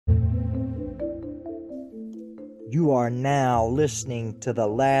You are now listening to the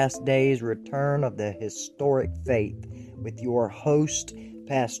last day's return of the historic faith with your host,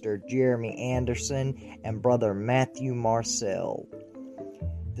 Pastor Jeremy Anderson and Brother Matthew Marcel.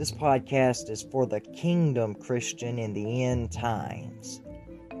 This podcast is for the kingdom Christian in the end times.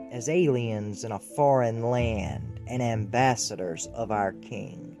 As aliens in a foreign land and ambassadors of our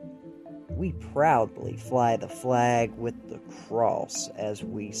King, we proudly fly the flag with the cross as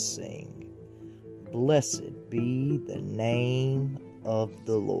we sing. Blessed be the name of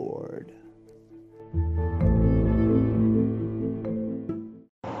the Lord.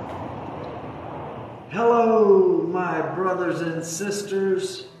 Hello, my brothers and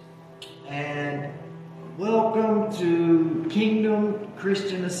sisters, and welcome to Kingdom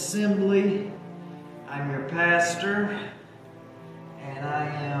Christian Assembly. I'm your pastor, and I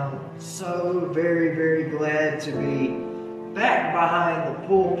am so very, very glad to be back behind the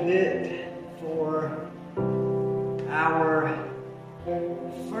pulpit for our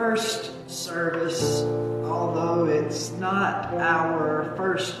first service, although it's not our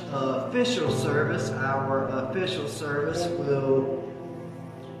first official service. Our official service will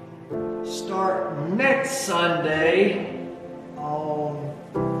start next Sunday on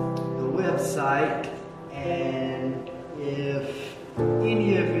the website, and if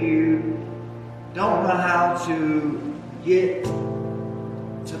any of you don't know how to get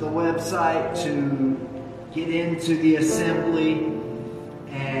to the website to get into the assembly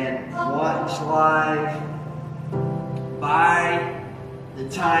and watch live, by the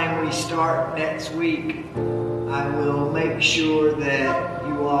time we start next week, I will make sure that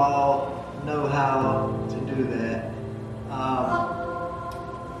you all know how to do that.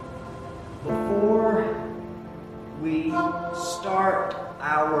 Before we start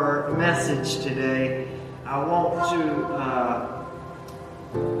our message today, I want to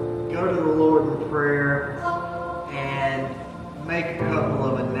go to the Lord in prayer and make a couple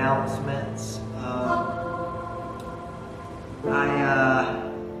of announcements.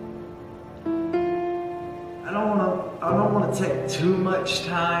 I don't want to take too much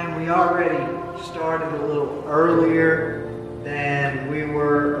time. We already started a little earlier than we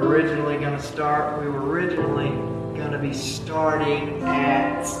were originally going to start. We were originally going to be starting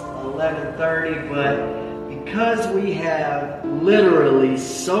at 11:30, but because we have literally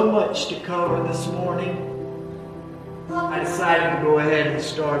so much to cover this morning, I decided to go ahead and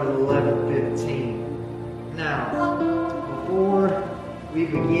start at 11:15. Now, before we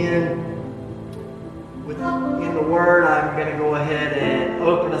begin in the Word, I'm going to go ahead and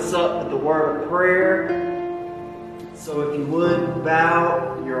open us up with the word of prayer. So if you would,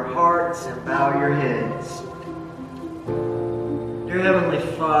 bow your hearts and bow your heads. Dear Heavenly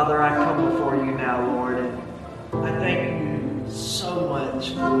Father, I come before you now, Lord, and I thank you so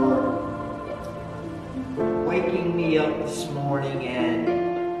much for waking me up this morning and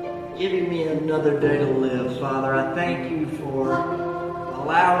giving me another day to live, Father. I thank you for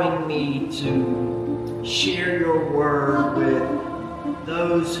allowing me to share your word with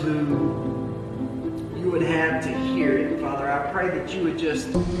those who you would have to hear it, Father. I pray that you would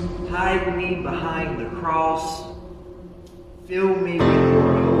just hide me behind the cross. Fill me with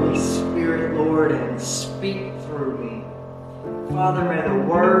your Holy Spirit, Lord, and speak through me. Father, may the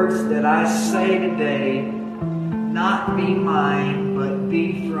words that I say today not be mine, but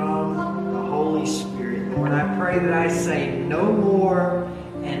be from the Holy Spirit. Lord, I pray that I say no more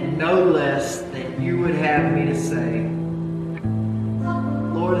and no less than you would have me to say.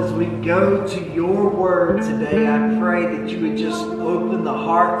 Lord, as we go to your word today, I pray that you would just open the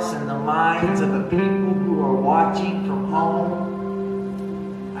hearts and the minds of the people who are watching from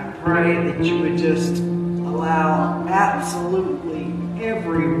home. I pray that you would just allow absolutely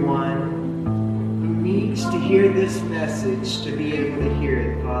everyone who needs to hear this message to be able to hear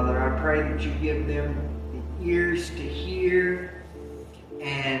it, Father. I pray that you give them the ears to hear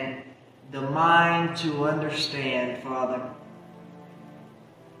and the mind to understand, Father.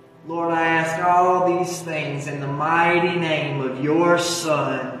 Lord, I ask all these things in the mighty name of your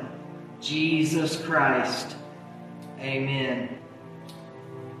Son, Jesus Christ. Amen.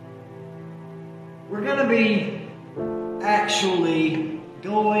 We're going to be actually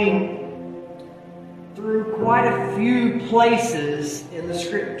going through quite a few places in the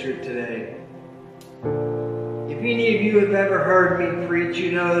Scripture today. If any of you have ever heard me preach,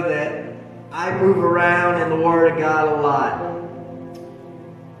 you know that I move around in the Word of God a lot.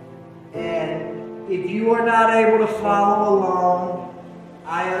 And if you are not able to follow along,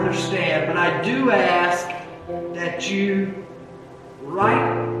 I understand. But I do ask that you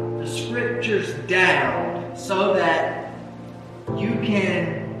write the Scriptures down so that you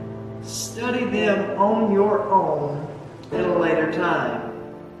can study them on your own at a later time.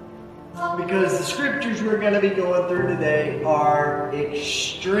 Because the scriptures we're going to be going through today are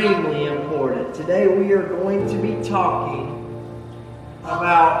extremely important. Today we are going to be talking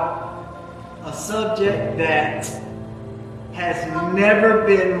about a subject that has never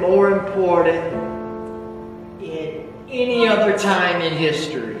been more important in any other time in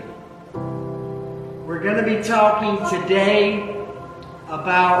history. We're going to be talking today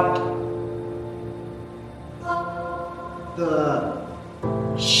about the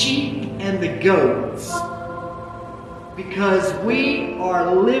sheep and the goats, because we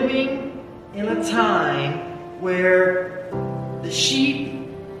are living in a time where the sheep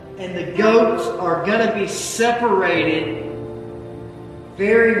and the goats are going to be separated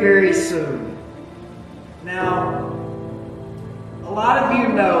very, very soon. Now, a lot of you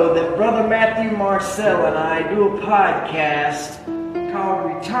know that Brother Matthew Marcel and I do a podcast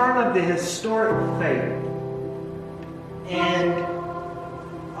called Return of the Historic Faith. And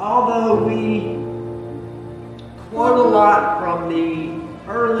although we quote a lot from the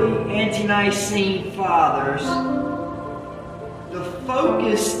early Ante-Nicene Fathers, the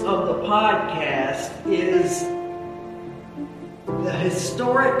focus of the podcast is the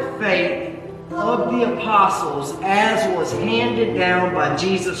historic faith of the apostles as was handed down by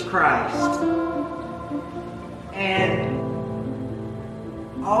Jesus Christ. And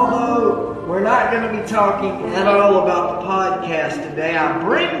although we're not going to be talking at all about the podcast today, I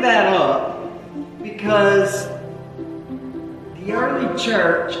bring that up because the early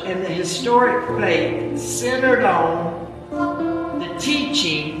church and the historic faith centered on the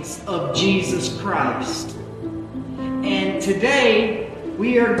teachings of Jesus Christ. And today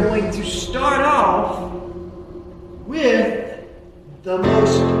we are going to start off with the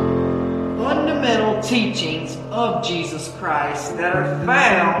most fundamental teachings of Jesus Christ that are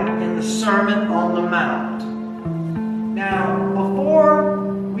found in the Sermon on the Mount. Now, before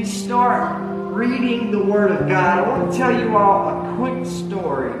we start reading the Word of God, I want to tell you all a quick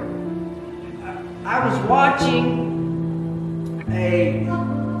story. I was watching a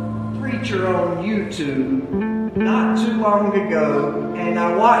preacher on YouTube not too long ago, and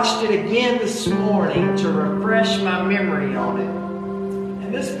I watched it again this morning to refresh my memory on it.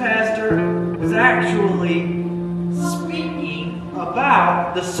 And this pastor was actually speaking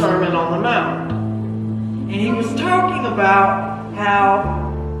about the Sermon on the Mount. And he was talking about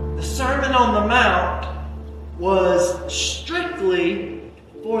how the Sermon on the Mount was strictly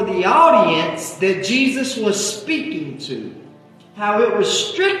for the audience that Jesus was speaking to. How it was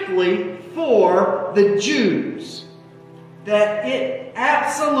strictly for the Jews. That it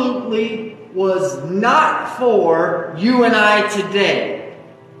absolutely was not for you and I today.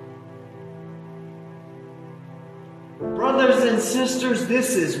 Brothers and sisters,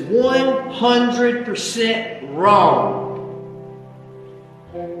 this is 100% wrong.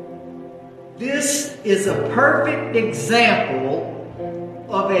 This is a perfect example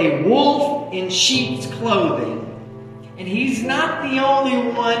of a wolf in sheep's clothing. And he's not the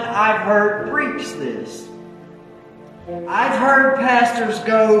only one I've heard preach this. I've heard pastors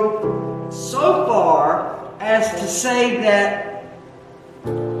go so far as to say that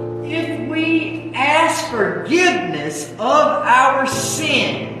if we ask forgiveness of our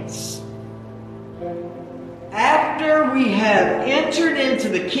sins after we have entered into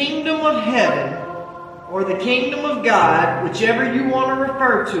the kingdom of heaven or the kingdom of God, whichever you want to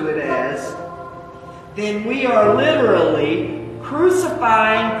refer to it as, then we are literally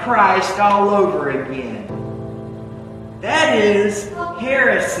crucifying Christ all over again. That is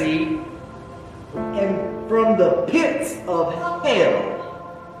heresy and from the pits of hell.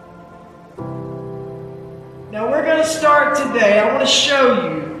 Now we're going to start today. I want to show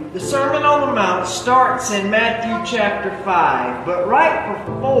you the Sermon on the Mount starts in Matthew chapter 5. But right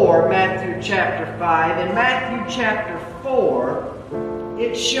before Matthew chapter 5, in Matthew chapter 4,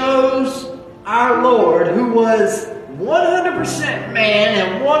 it shows our Lord, who was 100% man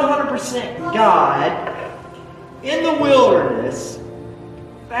and 100% God, in the wilderness,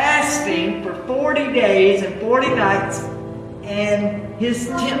 fasting for 40 days and 40 nights, and his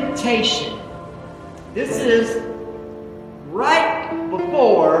temptation. This is right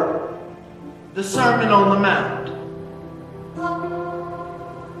before the Sermon on the Mount.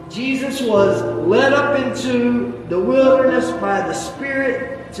 Jesus was led up into the wilderness by the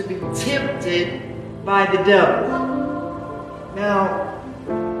Spirit to be tempted by the devil. Now,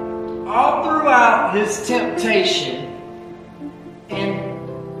 all throughout his temptation,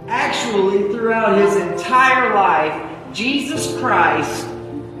 and actually throughout his entire life, Jesus Christ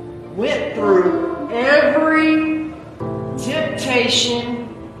went through every temptation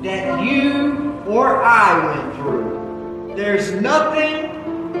that you or I went through. There's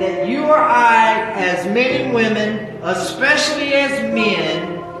nothing that you or I, as men and women, especially as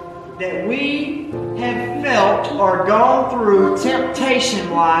men, that we have felt or gone through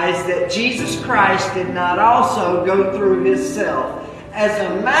temptation-wise that Jesus Christ did not also go through himself. As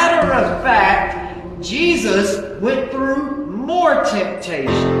a matter of fact, Jesus went through more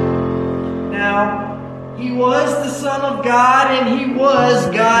temptation. Now, he was the Son of God and he was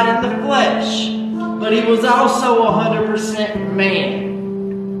God in the flesh, but he was also 100% man.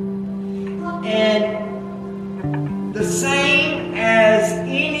 And the same as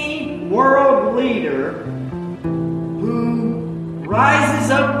any world leader who rises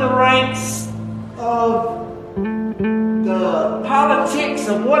up the ranks of the politics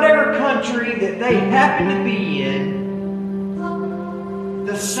of whatever country that they happen to be in,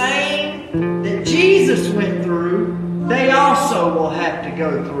 the same that Jesus went through, they also will have to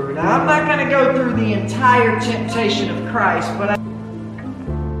go through. Now, I'm not going to go through the entire temptation of Christ, but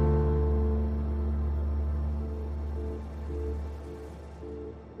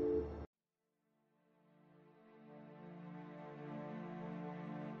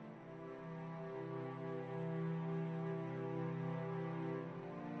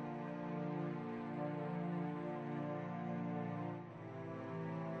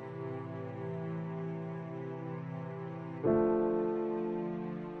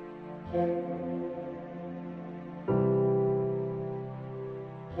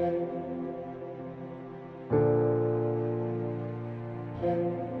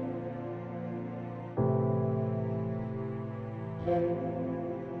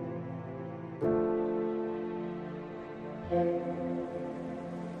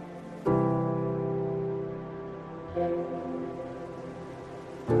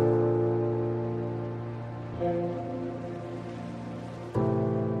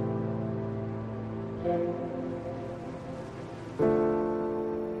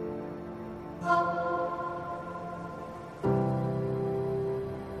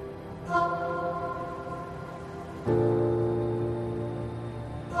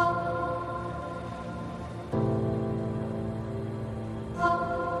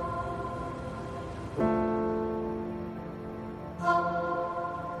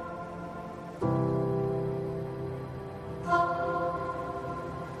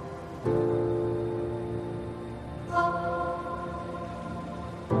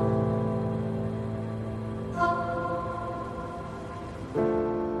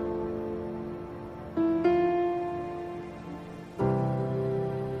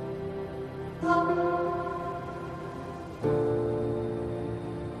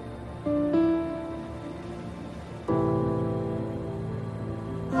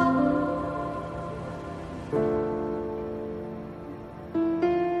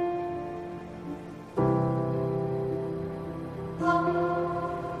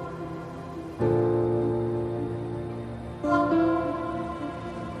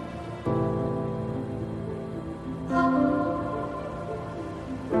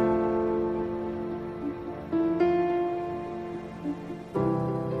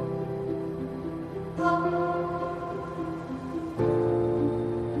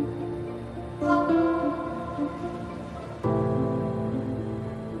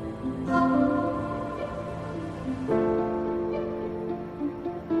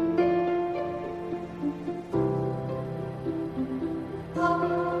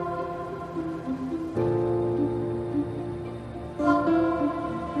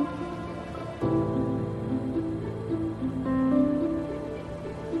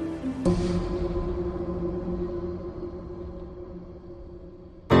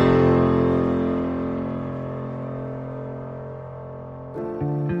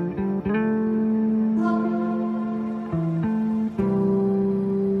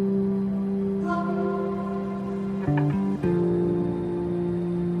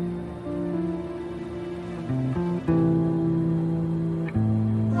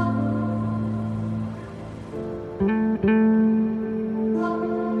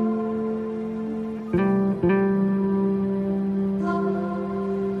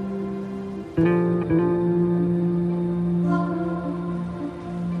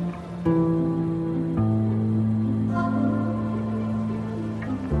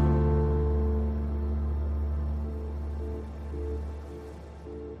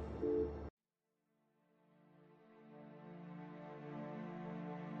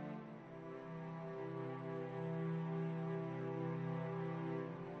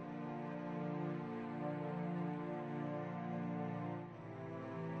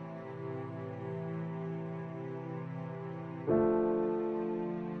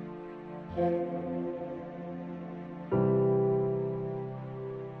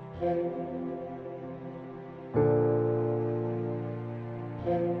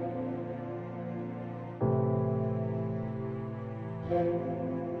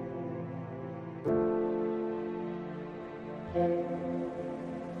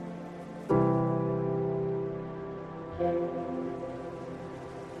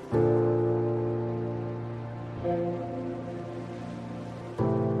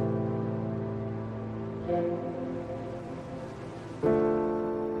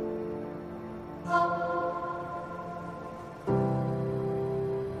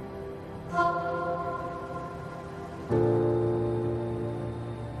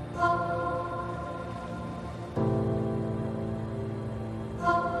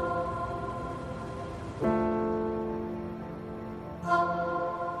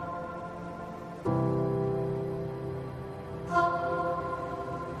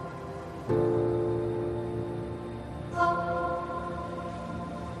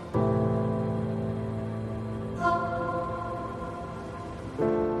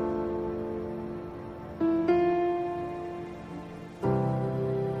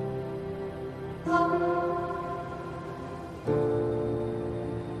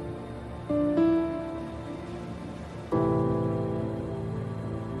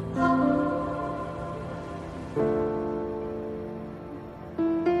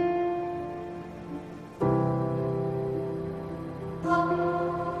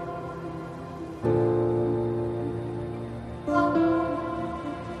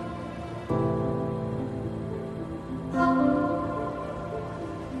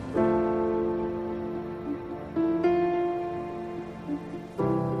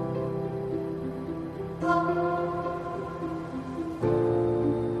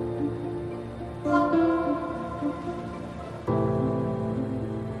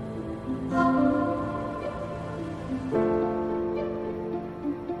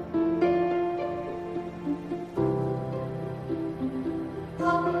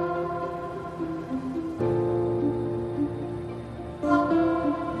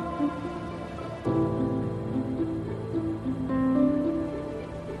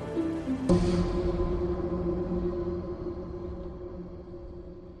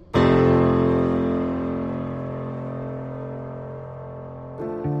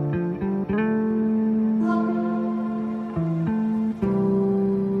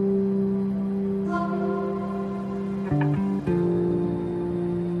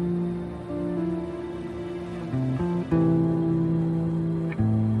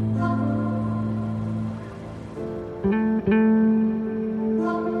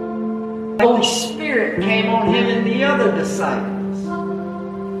Holy Spirit came on him and the other disciples.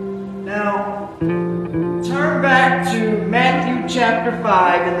 Now, turn back to Matthew chapter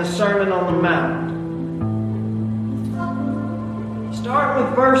 5 in the Sermon on the Mount. Starting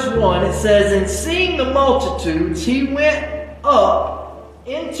with verse 1, it says, "And seeing the multitudes, he went up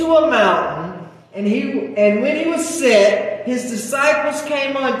into a mountain, and when he was set, his disciples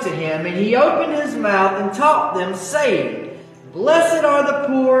came unto him, and he opened his mouth and taught them, saying, Blessed are the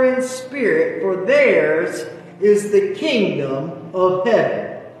poor in spirit, for theirs is the kingdom of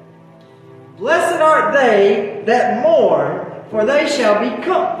heaven. Blessed are they that mourn, for they shall be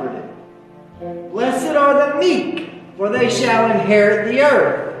comforted. Blessed are the meek, for they shall inherit the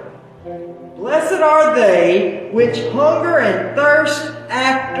earth. Blessed are they which hunger and thirst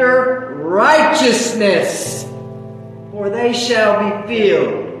after righteousness, for they shall be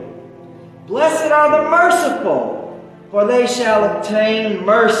filled. Blessed are the merciful, for they shall obtain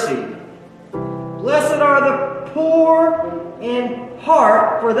mercy. Blessed are the poor in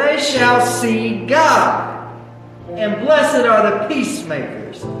heart, for they shall see God. And blessed are the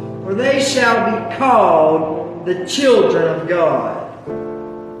peacemakers, for they shall be called the children of God.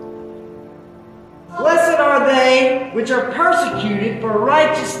 Blessed are they which are persecuted for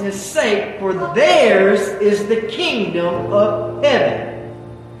righteousness' sake, for theirs is the kingdom of heaven.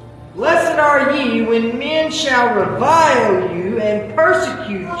 Blessed are ye when men shall revile you and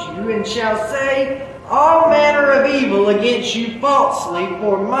persecute you, and shall say all manner of evil against you falsely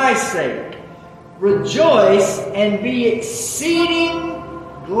for my sake. Rejoice and be exceeding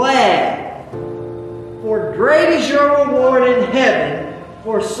glad, for great is your reward in heaven,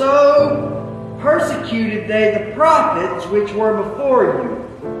 for so persecuted they the prophets which were before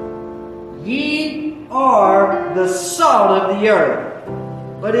you. Ye are the salt of the earth.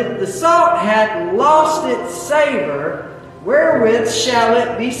 But if the salt hath lost its savor, wherewith shall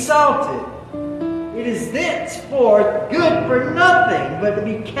it be salted? It is thenceforth good for nothing, but to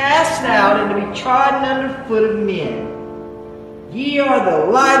be cast out and to be trodden under foot of men. Ye are the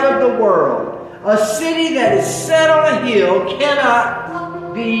light of the world. A city that is set on a hill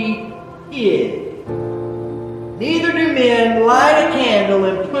cannot be hid. Neither do men light a candle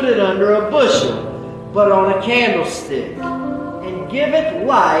and put it under a bushel, but on a candlestick, and giveth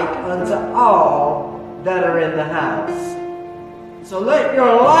light unto all that are in the house. So let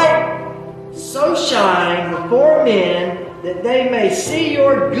your light so shine before men that they may see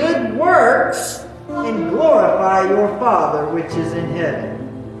your good works and glorify your Father which is in heaven.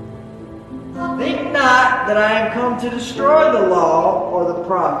 Think not that I am come to destroy the law or the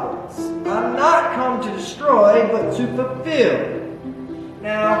prophets. I'm not come to destroy, but to fulfill.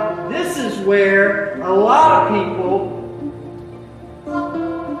 Now, this is where a lot of people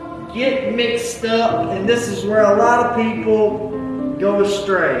get mixed up, and this is where a lot of people go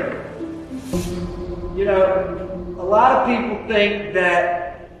astray. You know, a lot of people think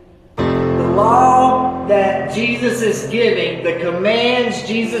that the law that Jesus is giving, the commands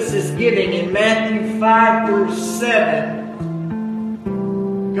Jesus is giving in Matthew 5 through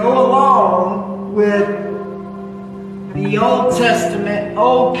 7, go along with the Old Testament,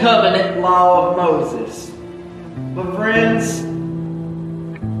 Old Covenant law of Moses. But friends,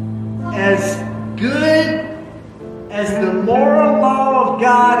 as good as the moral law of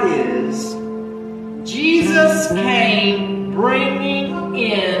God is, Jesus came bringing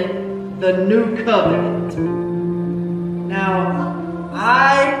in the new covenant. Now,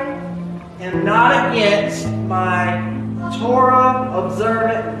 I am not against my Torah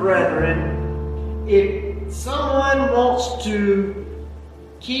observant brethren. If someone wants to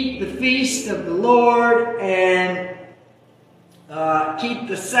keep the feast of the Lord and keep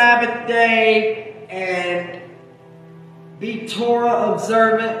the Sabbath day and be Torah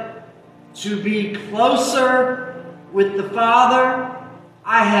observant to be closer with the Father,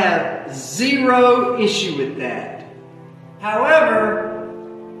 I have zero issue with that. However,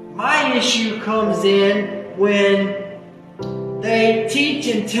 my issue comes in when they teach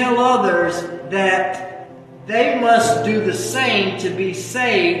and tell others that they must do the same to be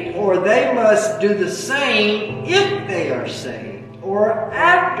saved, or they must do the same if they are saved, or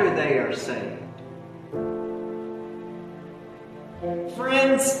after they are saved.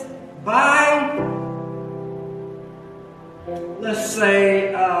 Friends, by, let's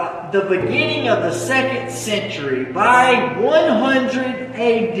say, the beginning of the 2nd century, by 100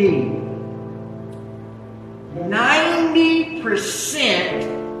 AD,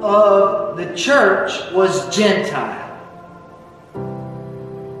 90% of the church was Gentile.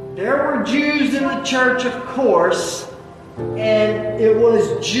 There were Jews in the church, of course, and it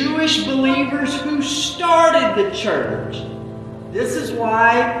was Jewish believers who started the church. This is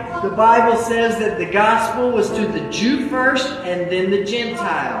why the Bible says that the gospel was to the Jew first and then the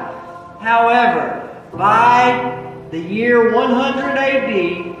Gentile. However, by the year 100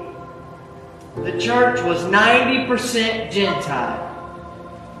 AD, the church was 90% Gentile.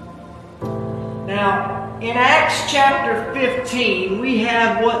 Now, in Acts chapter 15, we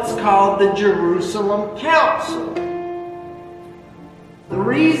have what's called the Jerusalem Council. The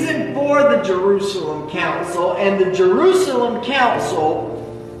reason for the Jerusalem Council, and the Jerusalem Council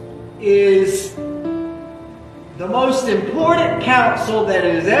is the most important council that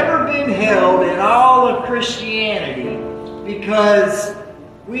has ever been held in all of Christianity, because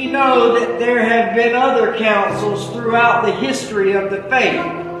we know that there have been other councils throughout the history of the faith.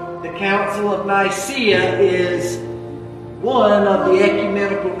 The Council of Nicaea is one of the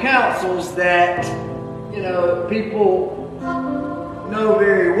ecumenical councils that, people know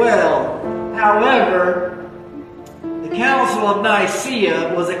very well. However, the Council of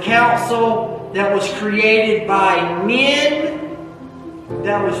Nicaea was a council that was created by men,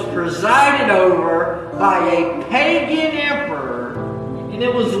 that was presided over by a pagan emperor, and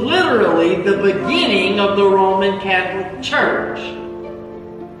it was literally the beginning of the Roman Catholic Church.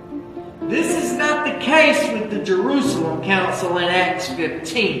 This is not the case with the Jerusalem Council in Acts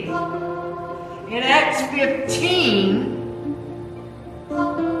 15. In Acts 15,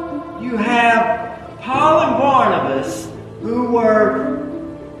 you have Paul and Barnabas, who were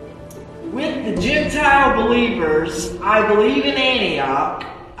with the Gentile believers, I believe in Antioch.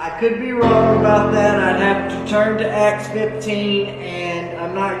 I could be wrong about that. I'd have to turn to Acts 15, and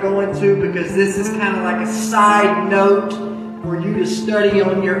I'm not going to, because this is kind of like a side note for you to study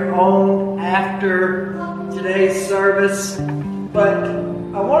on your own after today's service. But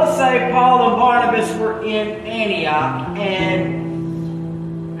I want to say Paul and Barnabas were in Antioch, and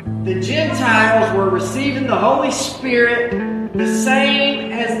the Gentiles were receiving the Holy Spirit the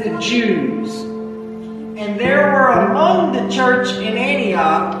same as the Jews. And there were among the church in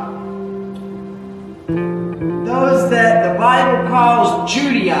Antioch those that the Bible calls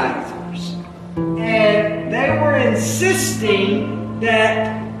Judaizers. And they were insisting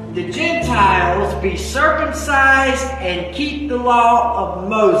that the Gentiles be circumcised and keep the law of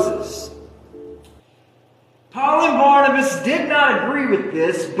Moses. Paul and Barnabas did not agree with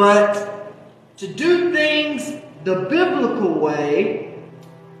this, but to do things the biblical way,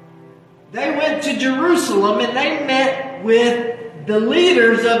 they went to Jerusalem and they met with the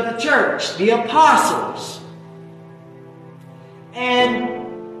leaders of the church, the apostles.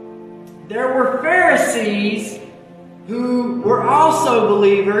 And there were Pharisees who were also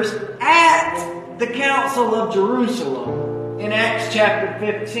believers at the Council of Jerusalem in Acts chapter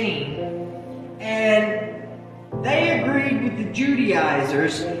 15. And they agreed with the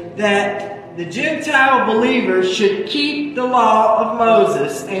Judaizers that the Gentile believers should keep the law of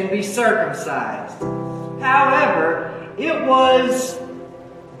Moses and be circumcised. However, it was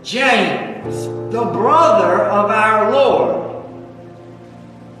James, the brother of our Lord,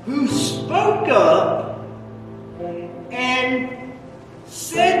 who spoke up and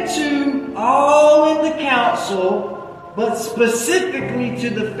said to all in the council, but specifically to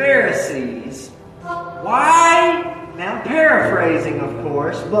the Pharisees, why, now I'm paraphrasing of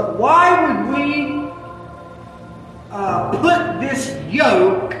course, but why would we put this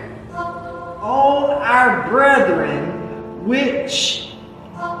yoke on our brethren, which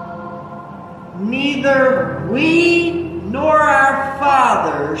neither we nor our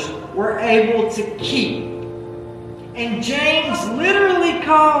fathers were able to keep? And James literally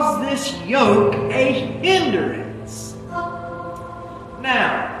calls this yoke a hindrance.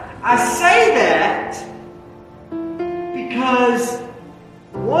 Now, I say that because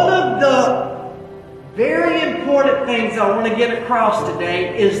one of the very important things I want to get across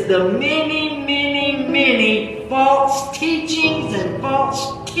today is the many false teachings and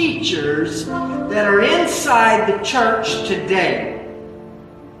false teachers that are inside the church today.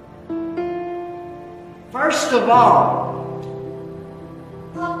 First of all,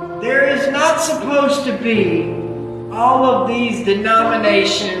 there is not supposed to be all of these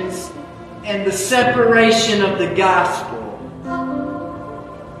denominations and the separation of the gospel.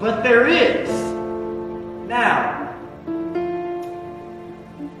 But there is. Now,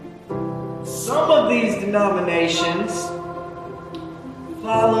 some of these denominations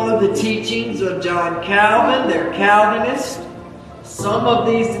follow the teachings of John Calvin. They're Calvinists. Some of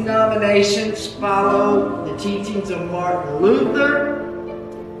these denominations follow the teachings of Martin Luther.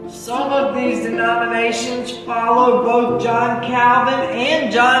 Some of these denominations follow both John Calvin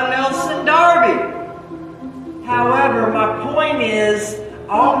and John Nelson Darby. However, my point is,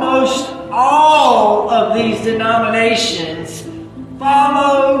 almost all of these denominations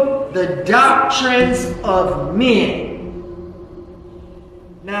follow the doctrines of men.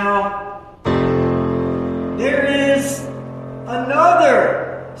 Now, there is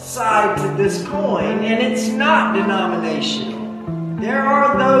another side to this coin, and it's not denominational. There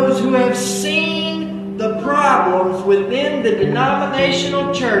are those who have seen the problems within the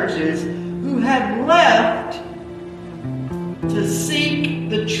denominational churches who have left to seek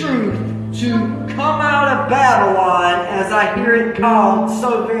the truth, to come out of Babylon, as I hear it called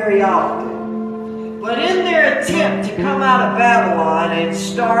so very often. But in their attempt to come out of Babylon and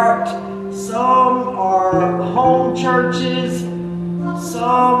start, some are home churches,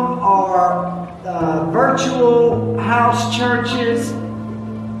 some are virtual house churches,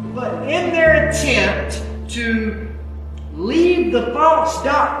 but in their attempt to leave the false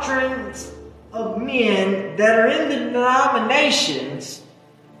doctrines of men that are in the denominations,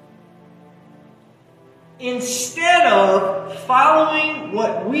 instead of following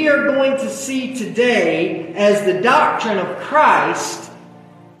what we are going to see today as the doctrine of Christ,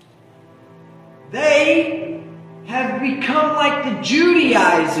 they have become like the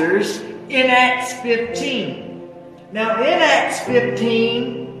Judaizers in Acts 15. Now, in Acts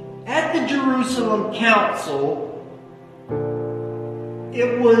 15, at the Jerusalem Council,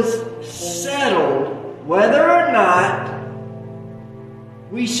 it was settled whether or not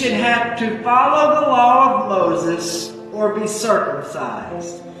we should have to follow the law of Moses or be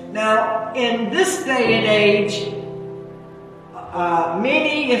circumcised. Now, in this day and age,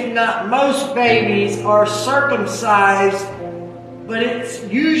 many, if not most, babies are circumcised, but it's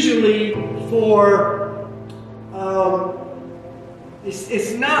usually for,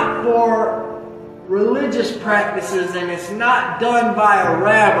 it's not for religious practices, and it's not done by a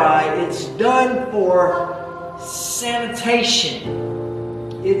rabbi. It's done for sanitation.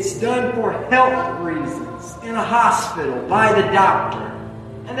 It's done for health reasons in a hospital by the doctor.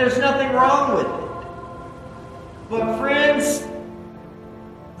 And there's nothing wrong with it. But friends,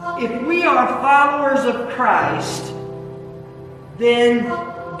 if we are followers of Christ, then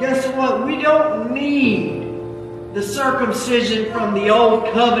guess what? We don't need the circumcision from the old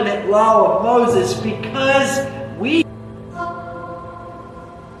covenant law of Moses, because we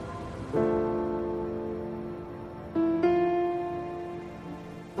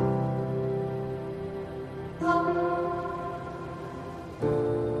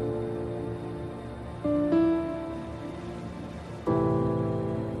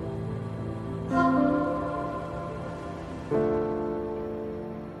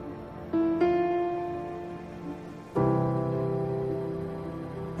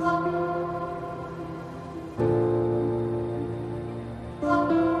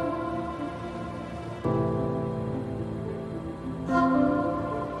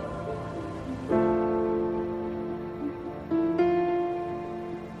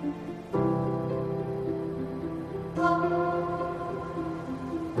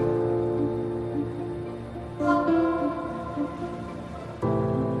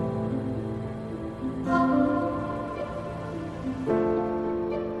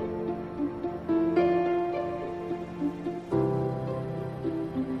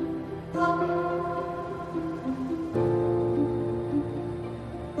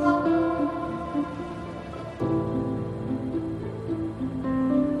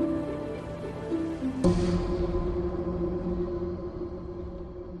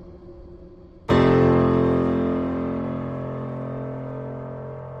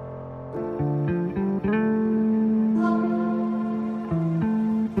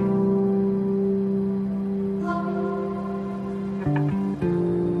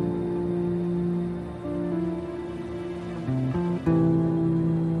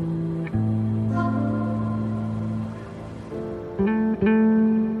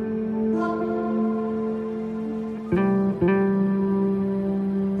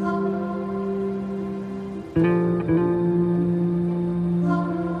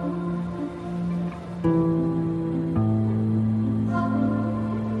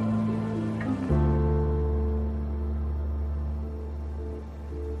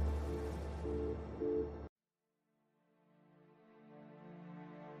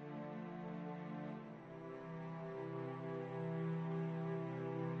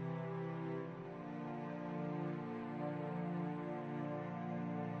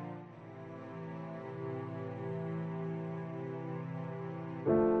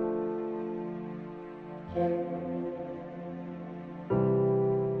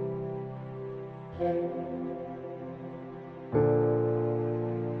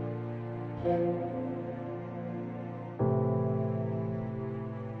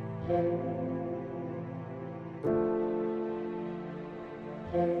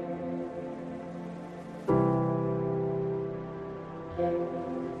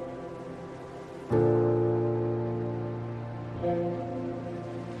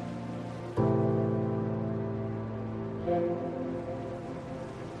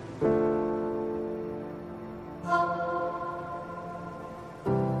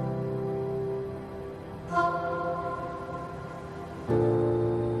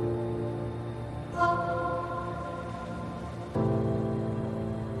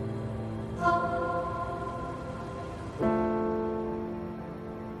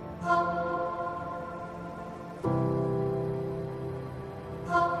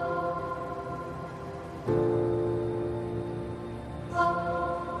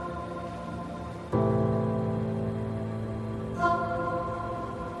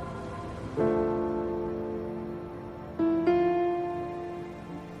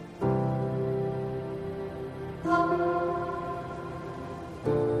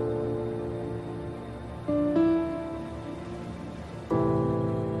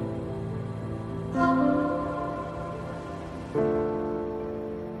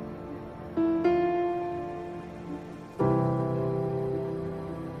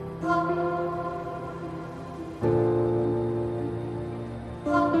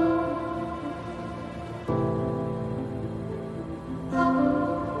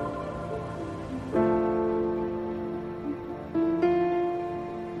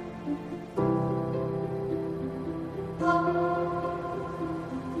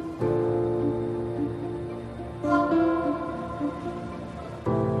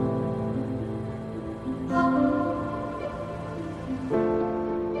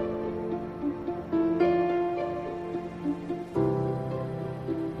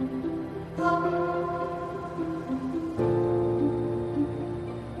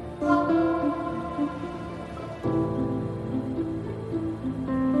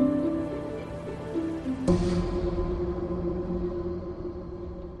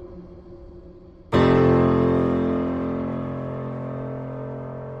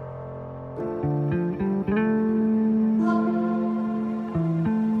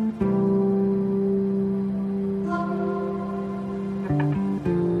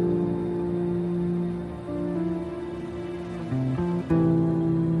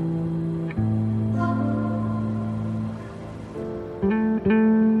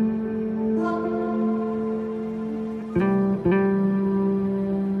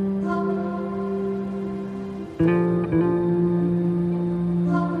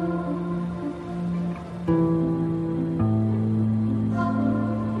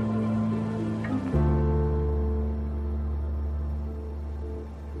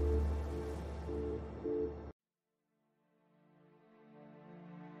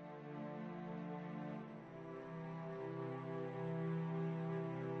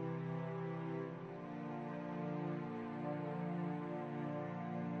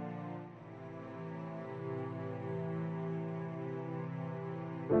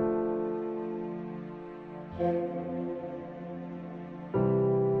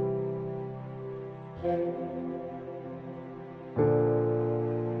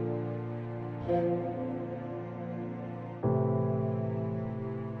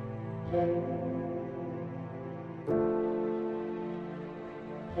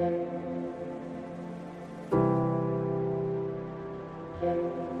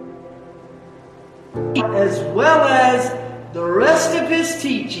As well as the rest of his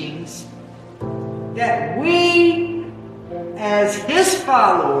teachings, that we as his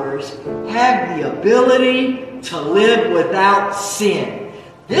followers have the ability to live without sin.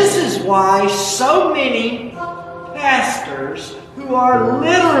 This is why so many pastors who are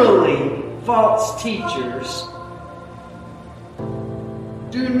literally false teachers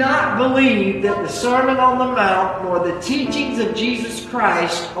do not believe that the Sermon on the Mount nor the teachings of Jesus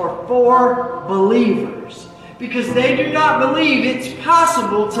Christ are for believers, because they do not believe it's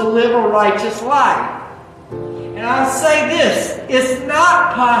possible to live a righteous life. And I'll say this, it's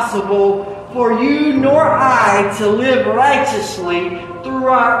not possible for you nor I to live righteously through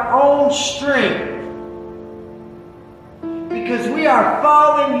our own strength, because we are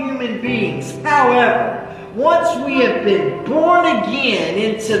fallen human beings. However, once we have been born again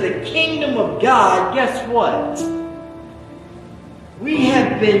into the kingdom of God, guess what? We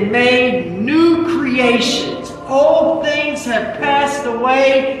have been made new creations. Old things have passed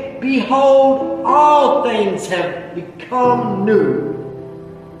away. Behold, all things have become new.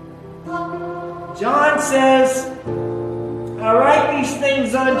 John says, I write these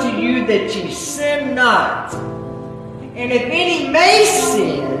things unto you that ye sin not. And if any may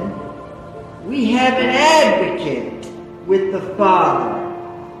sin, we have an advocate with the Father,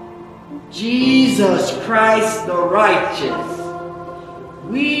 Jesus Christ the righteous.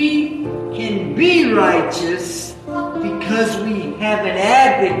 We can be righteous because we have an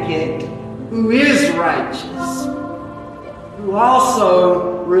advocate who is righteous, who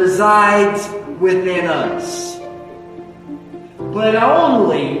also resides within us. But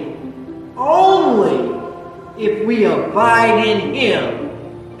only if we abide in him,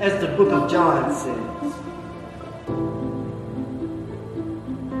 as the book of John says.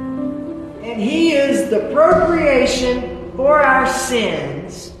 And he is the propitiation for our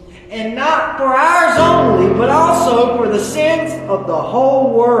sins, and not for ours only, but also for the sins of the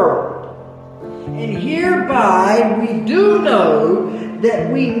whole world. And hereby we do know that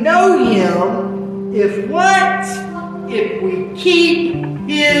we know him, if what? If we keep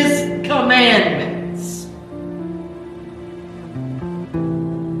his commandments.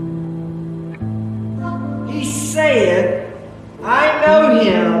 Saith, I know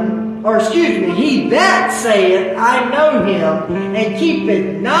him, he that saith, I know him, and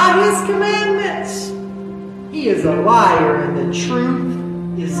keepeth not his commandments, he is a liar, and the truth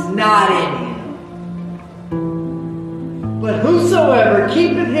is not in him. But whosoever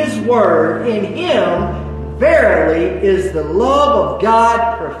keepeth his word, in him verily is the love of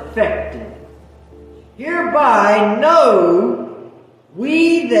God perfected. Hereby know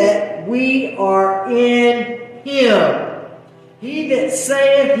we that we are in him. He that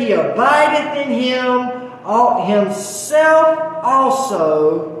saith he abideth in him ought himself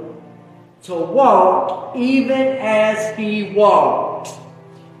also to walk even as he walked.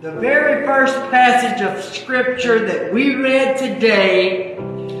 The very first passage of Scripture that we read today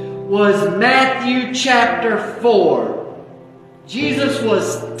was Matthew chapter 4. Jesus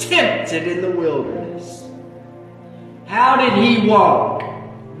was tempted in the wilderness. How did he walk?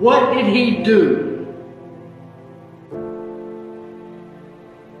 What did he do?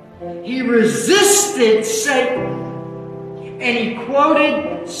 He resisted Satan, and he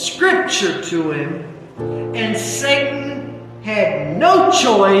quoted Scripture to him, and Satan had no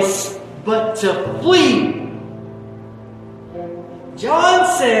choice but to flee. John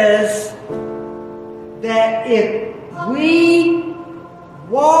says that if we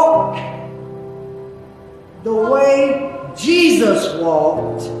walk the way Jesus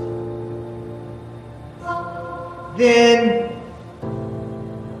walked, then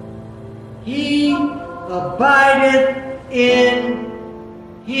he abideth in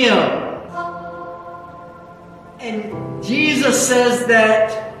him. And Jesus says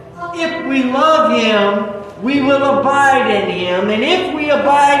that if we love him, we will abide in him. And if we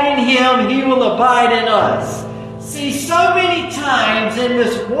abide in him, he will abide in us. See, so many times in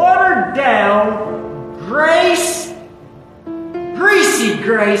this watered down grace, greasy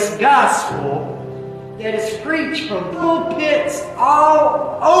grace gospel that is preached from pulpits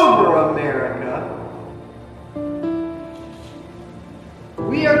all over America,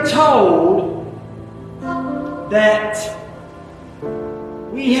 we are told that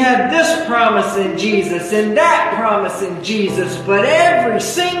we have this promise in Jesus and that promise in Jesus, but every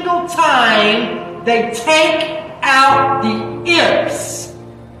single time they take out the ifs.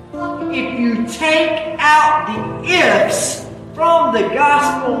 If you take out the ifs from the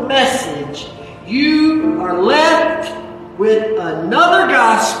gospel message, you are left with another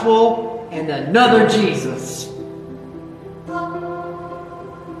gospel and another Jesus.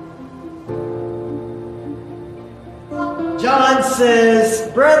 John says,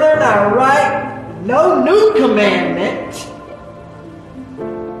 "Brethren, I write no new commandment,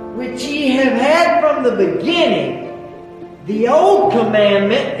 which ye have had from the beginning. The old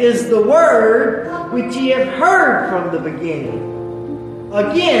commandment is the word which ye have heard from the beginning.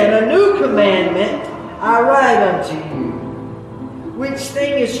 Again, a new commandment I write unto you, which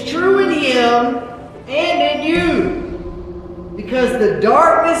thing is true in him and in you, because the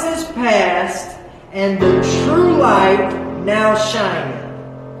darkness is past, and the true light now shineth.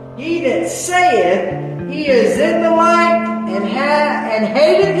 He that saith he is in the light and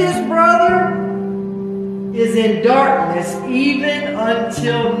hateth his brother is in darkness even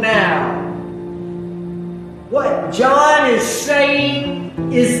until now." What John is saying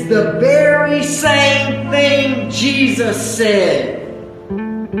is the very same thing Jesus said.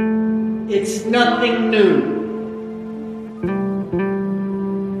 It's nothing new.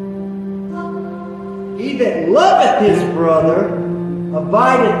 He that loveth his brother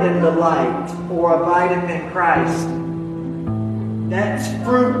abideth in the light, or abideth in Christ. That's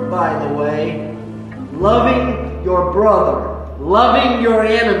fruit, by the way. Loving your brother, loving your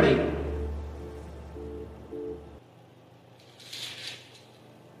enemy.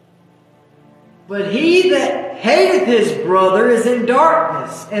 But he that hateth his brother is in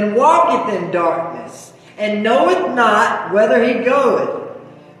darkness, and walketh in darkness, and knoweth not whither he goeth,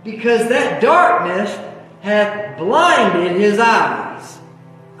 because that darkness hath blinded his eyes.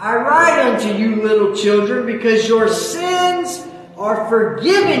 I write unto you, little children, because your sins are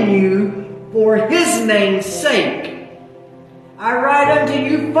forgiven you for his name's sake. I write unto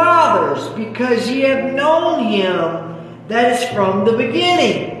you, fathers, because ye have known him that is from the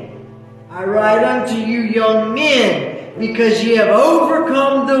beginning. I write unto you, young men, because ye have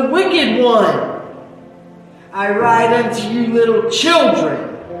overcome the wicked one. I write unto you, little children,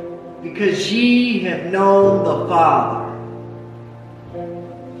 because ye have known the Father.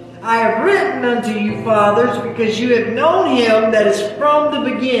 I have written unto you, fathers, because you have known him that is from the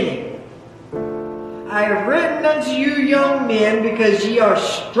beginning. I have written unto you, young men, because ye are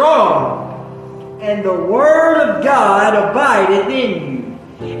strong, and the word of God abideth in you,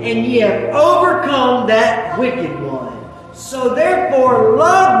 and ye have overcome that wicked one. So therefore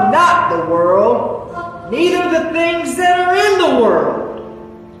love not the world, neither the things that are in the world.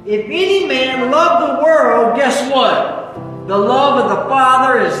 If any man love the world, guess what? The love of the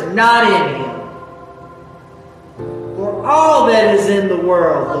Father is not in him. For all that is in the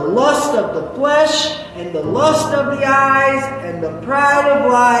world, the lust of the flesh, and the lust of the eyes, and the pride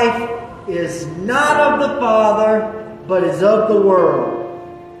of life, is not of the Father, but is of the world.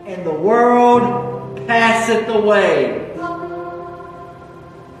 And the world passeth away,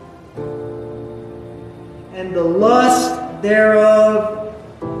 and the lust thereof.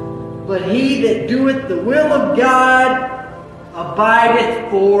 But he that doeth the will of God abideth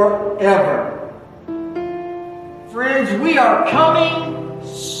forever. Friends, we are coming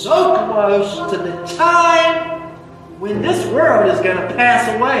so close to the time when this world is going to pass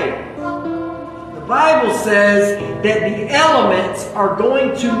away. The Bible says that the elements are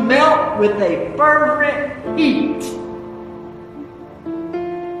going to melt with a fervent heat.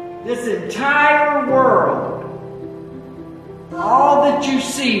 This entire world, all that you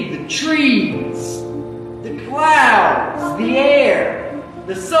see, the trees, the clouds, the air,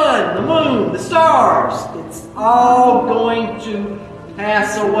 the sun, the moon, the stars, it's all going to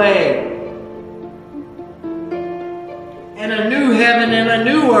pass away. And a new heaven and a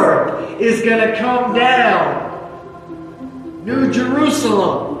new earth is going to come down. New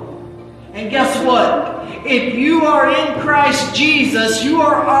Jerusalem. And guess what? If you are in Christ Jesus, you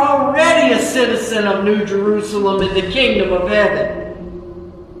are already a citizen of New Jerusalem in the kingdom of heaven.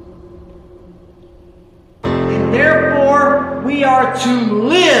 And therefore, we are to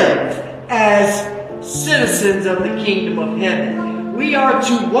live as citizens of the kingdom of heaven. We are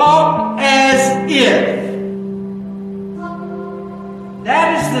to walk as if. That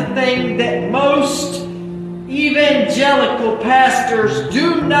is the thing that most evangelical pastors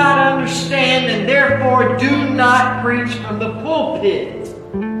do not understand, and therefore do not preach from the pulpit.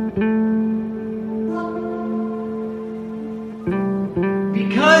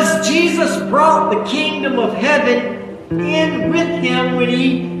 Because Jesus brought the kingdom of heaven in with him when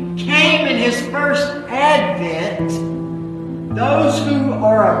he came in his first advent, those who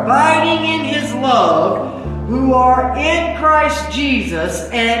are abiding in his love, who are in Christ Jesus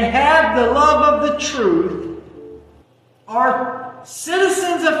and have the love of the truth, are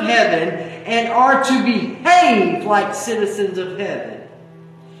citizens of heaven and are to behave like citizens of heaven.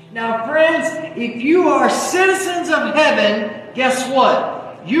 Now, friends, if you are citizens of heaven, guess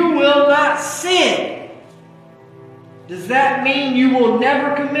what? You will not sin. Does that mean you will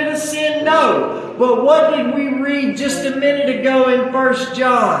never commit a sin? No. But what did we read just a minute ago in 1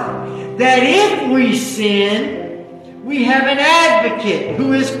 John? That if we sin, we have an advocate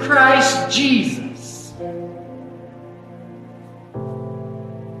who is Christ Jesus.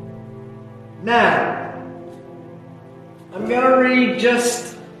 Now, I'm going to read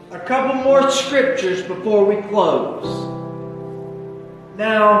just a couple more scriptures before we close.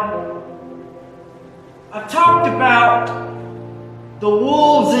 Now, I've talked about the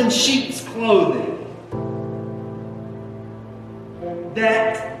wolves in sheep's clothing.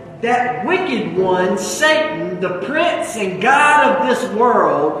 That wicked one, Satan, the prince and god of this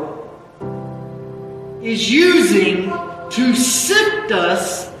world, is using to sift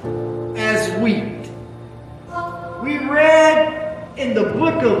us as wheat. We read in the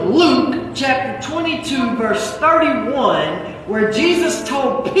book of Luke, chapter 22, verse 31, where Jesus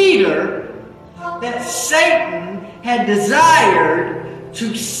told Peter that Satan had desired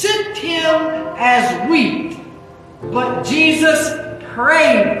to sift him as wheat, but Jesus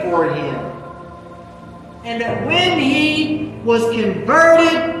prayed for him. And that when he was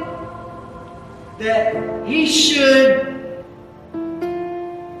converted, that he should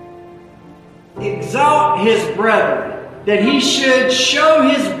exalt his brethren, that he should show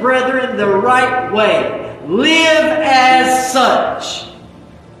his brethren the right way, live as such.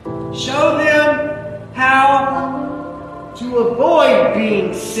 Show them how to avoid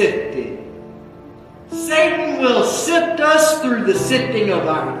being sifted. Satan will sift us through the sifting of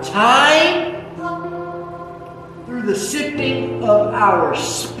our time, through the sifting of our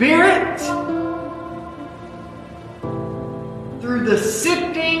spirit, through the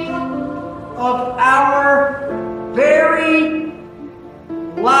sifting of our very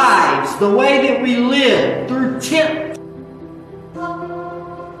lives, the way that we live, through temptation.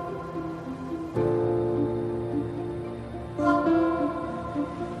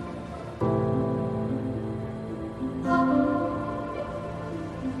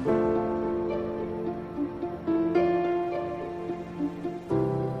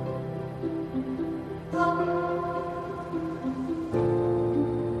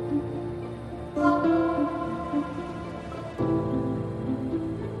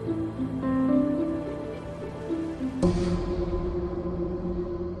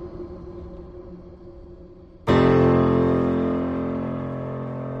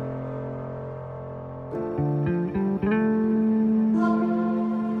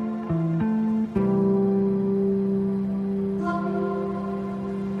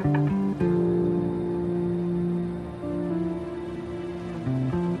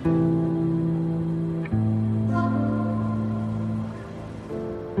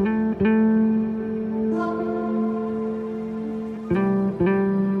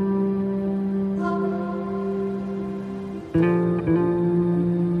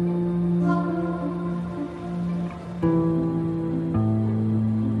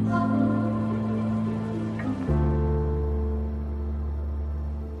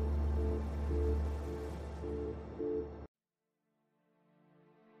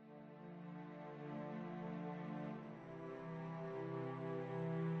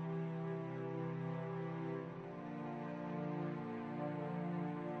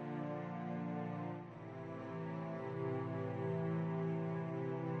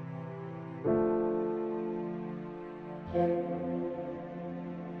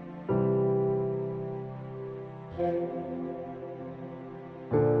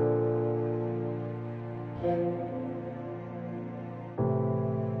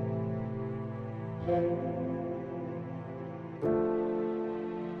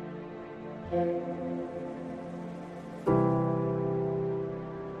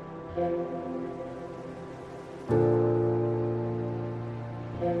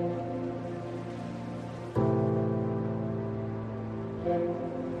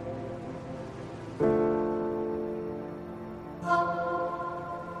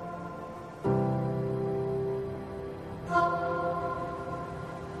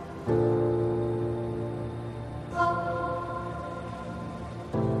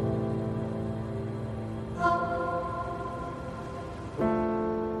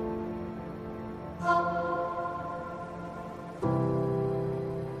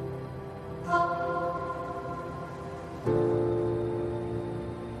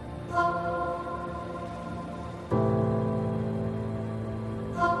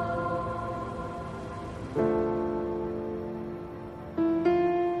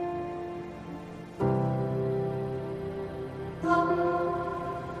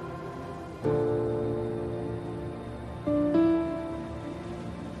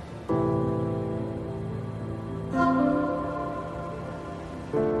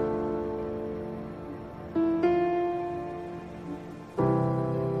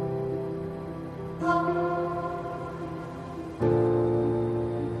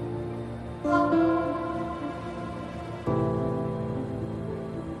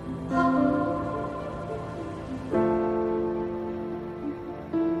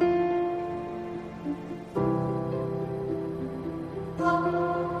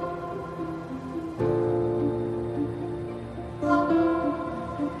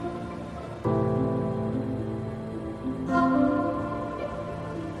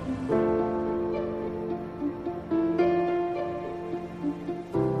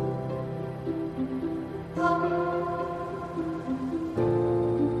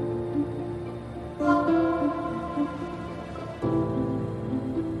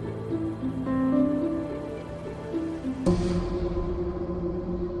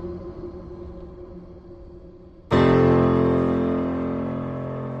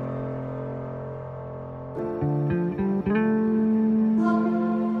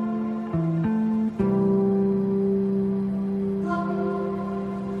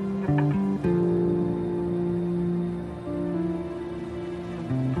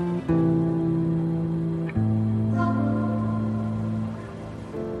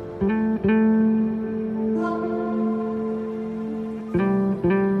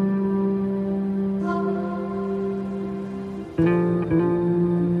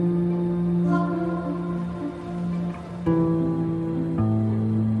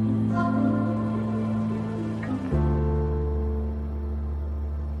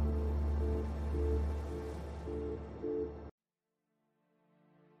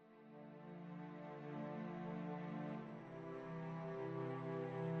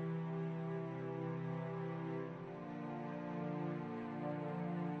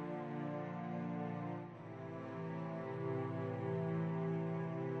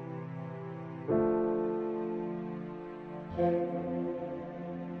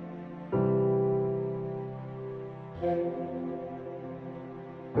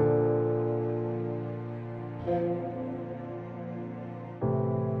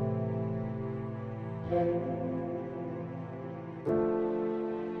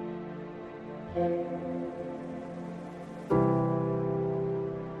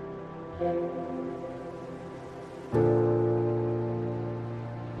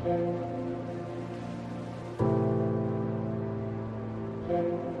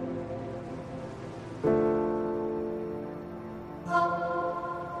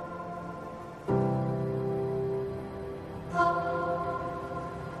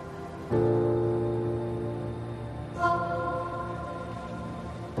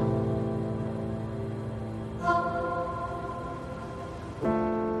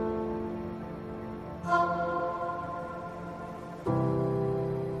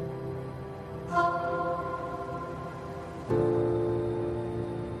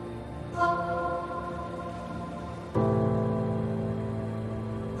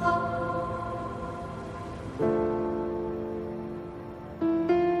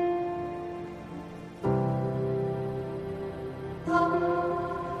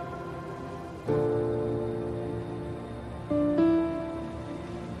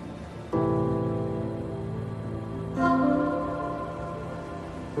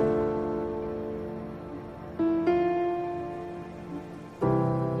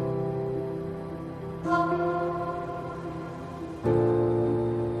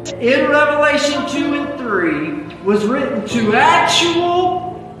 In Revelation 2 and 3 was written to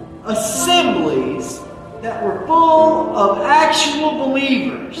actual assemblies that were full of actual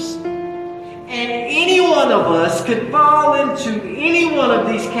believers. And any one of us could fall into any one of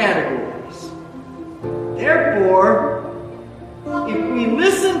these categories. Therefore, if we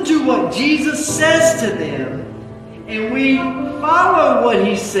listen to what Jesus says to them and we follow what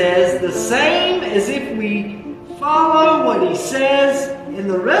he says the same as if we follow what he says in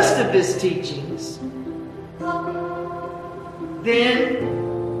the rest of his teachings, then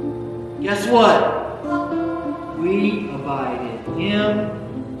guess what? We abide in him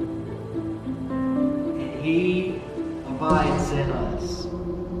and he abides in us.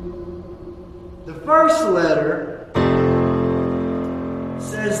 The first letter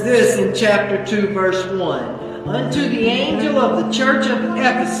says this in chapter 2, verse 1. Unto the angel of the church of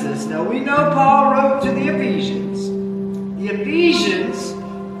Ephesus. Now we know Paul wrote to the Ephesians. The Ephesians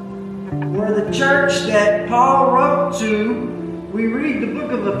were the church that Paul wrote to. We read the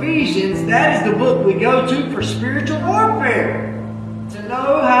book of Ephesians. That is the book we go to for spiritual warfare. To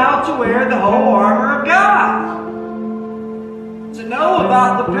know how to wear the whole armor of God. To know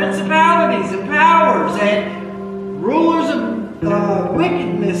about the principalities and powers and rulers of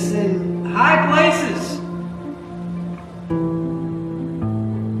wickedness in high places.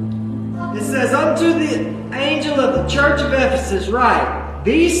 It says, unto the angel of the church of Ephesus write,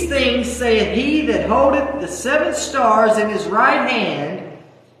 these things saith he that holdeth the 7 stars in his right hand,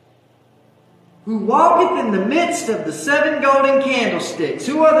 who walketh in the midst of the 7 golden candlesticks.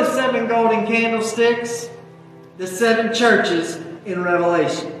 Who are the 7 golden candlesticks? The 7 churches in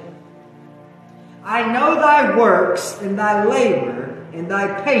Revelation. I know thy works and thy labor and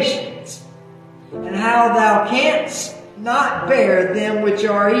thy patience, and how thou canst not bear them which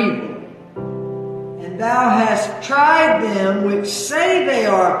are evil. And thou hast tried them which say they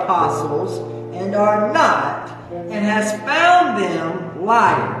are apostles and are not, and hast found them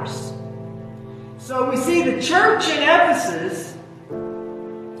liars. So we see the church in Ephesus,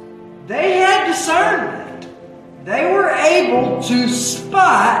 they had discernment. They were able to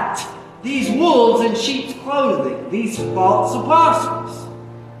spot these wolves in sheep's clothing, these false apostles.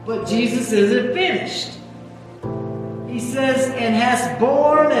 But Jesus isn't finished. He says, and hast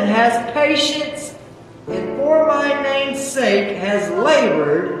borne and has patience, and for my name's sake has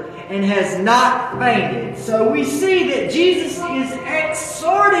labored and has not fainted. So we see that Jesus is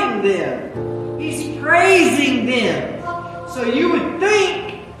exhorting them. He's praising them. So you would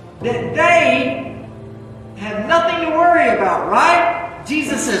think that they have nothing to worry about, right?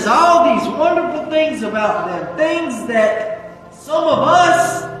 Jesus says all these wonderful things about them. Things that some of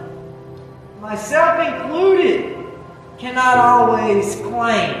us, myself included, cannot always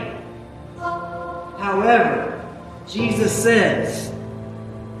claim. However, Jesus says,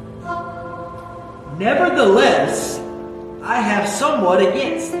 nevertheless, I have somewhat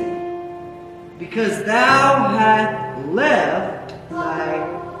against thee, because thou hast left thy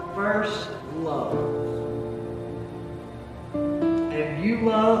first love. Have you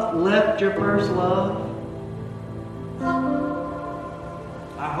left your first love?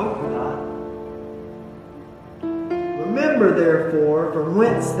 I hope not. Remember Remember therefore from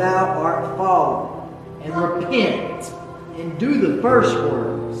whence thou art fallen, and repent, and do the first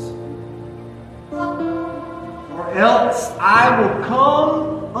works. Or else I will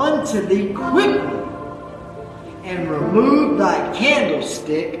come unto thee quickly, and remove thy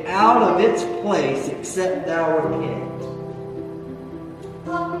candlestick out of its place, except thou repent.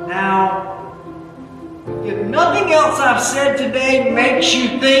 Now, if nothing else I've said today makes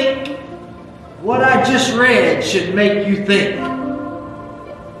you think, what I just read should make you think.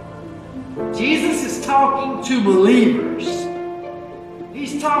 Jesus is talking to believers.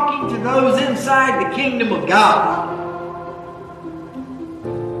 He's talking to those inside the kingdom of God.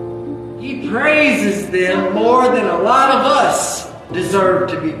 He praises them more than a lot of us deserve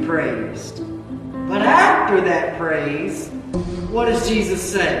to be praised. But after that praise, what does Jesus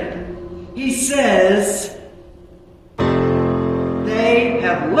say? He says, they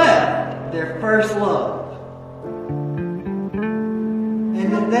have left their first love.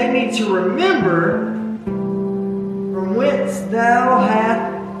 And that they need to remember from whence thou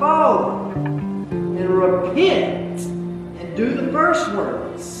hast fallen, and repent, and do the first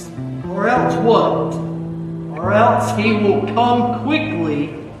works. Or else what? Or else he will come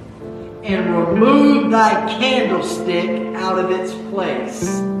quickly and remove thy candlestick out of its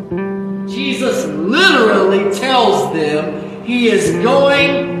place. Jesus literally tells them he is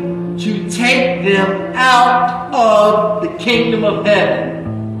going to take them out of the kingdom of heaven.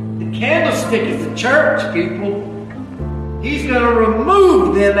 The candlestick is the church, people. He's going to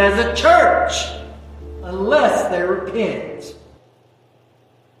remove them as a church unless they repent.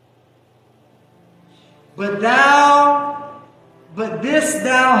 But this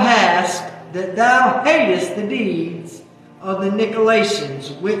thou hast, that thou hatest the deeds of the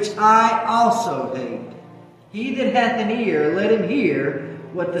Nicolaitans, which I also hate. He that hath an ear, let him hear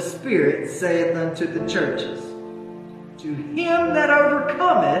what the Spirit saith unto the churches. To him that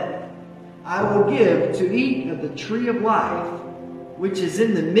overcometh, I will give to eat of the tree of life, which is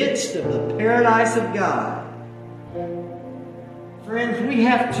in the midst of the paradise of God. Friends, we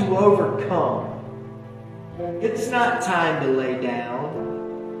have to overcome. It's not time to lay down.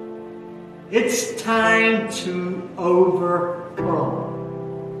 It's time to overcome.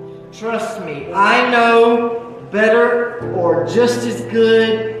 Trust me, I know better or just as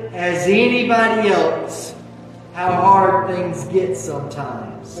good as anybody else how hard things get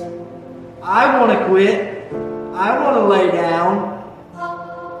sometimes. I want to quit. I want to lay down.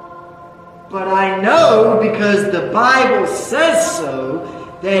 But I know, because the Bible says so,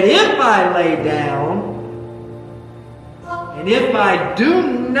 that if I lay down, and if I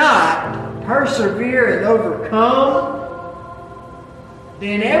do not persevere and overcome,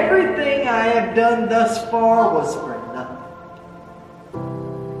 then everything I have done thus far was for nothing.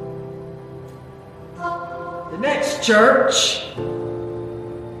 The next church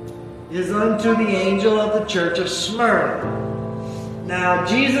is unto the angel of the church of Smyrna. Now,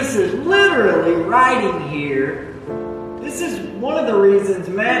 Jesus is literally writing here. This is one of the reasons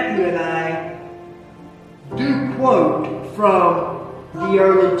Matthew and I do quote from the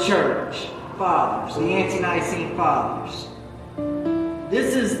early church fathers, the Ante-Nicene fathers.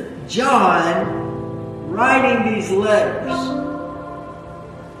 This is John writing these letters.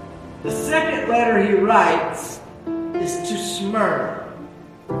 The second letter he writes is to Smyrna.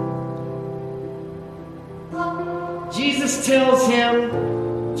 Jesus tells him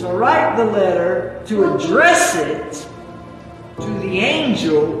to write the letter, to address it to the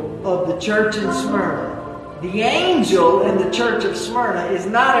angel of the church in Smyrna. The angel in the church of Smyrna is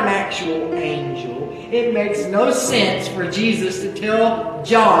not an actual angel. It makes no sense for Jesus to tell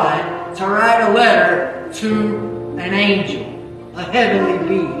John to write a letter to an angel, a heavenly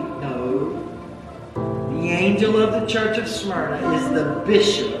being. No. The angel of the church of Smyrna is the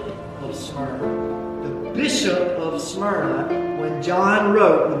bishop of Smyrna. The bishop of Smyrna, when John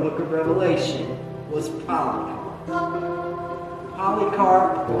wrote the book of Revelation, was Polycarp.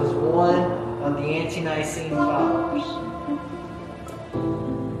 Polycarp was one of the Ante-Nicene fathers.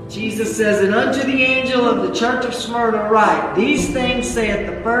 Jesus says, and unto the angel of the church of Smyrna write, these things saith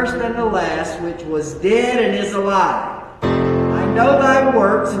the first and the last, which was dead and is alive. I know thy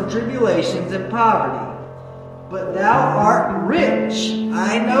works and tribulations and poverty, but thou art rich.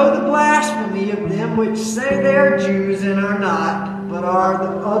 I know the blasphemy of them which say they are Jews and are not, but are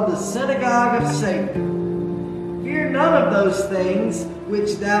of the synagogue of Satan. Fear none of those things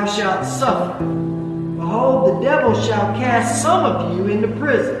which thou shalt suffer. Behold, the devil shall cast some of you into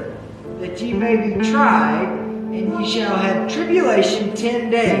prison, that ye may be tried, and ye shall have tribulation 10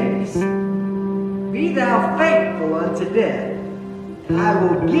 days. Be thou faithful unto death, and I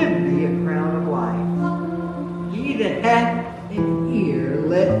will give thee a crown of life. He that hath an ear,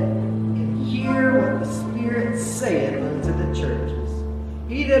 let him hear what the Spirit saith unto the churches.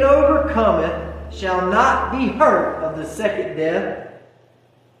 He that overcometh shall not be hurt of the second death.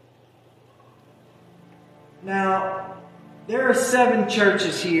 Now, there are 7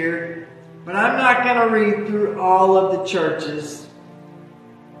 churches here, but I'm not going to read through all of the churches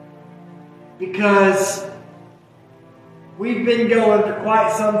because we've been going for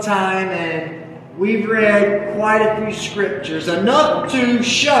quite some time and we've read quite a few scriptures, enough to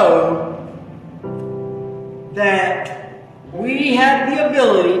show that we have the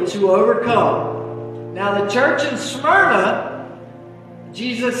ability to overcome. Now, the church in Smyrna,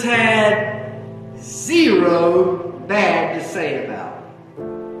 Jesus had 0 bad to say about.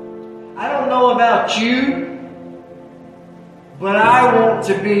 I don't know about you, but I want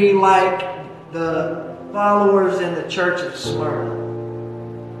to be like the followers in the church of Smyrna.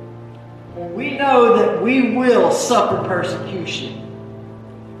 We know that we will suffer persecution.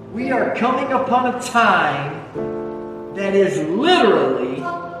 We are coming upon a time that is literally,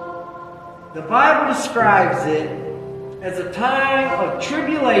 the Bible describes it as a time of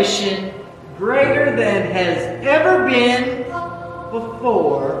tribulation greater than has ever been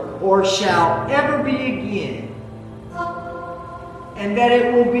before or shall ever be again. And that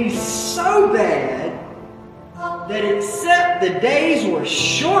it will be so bad that except the days were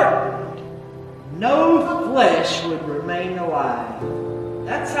shortened, no flesh would remain alive.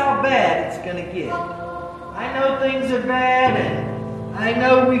 That's how bad it's going to get. I know things are bad, and I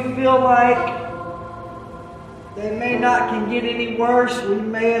know we feel like they may not can get any worse. We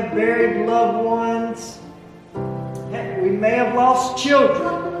may have buried loved ones. Heck, we may have lost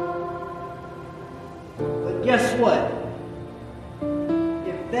children. But guess what?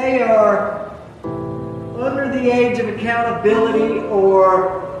 If they are under the age of accountability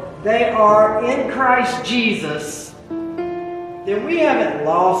or they are in Christ Jesus, then we haven't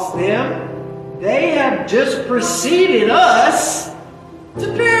lost them. They have just preceded us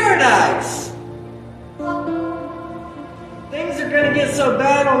to paradise. Things are going to get so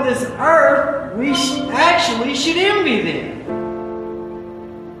bad on this earth, we actually should envy them.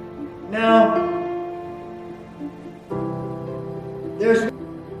 Now, there's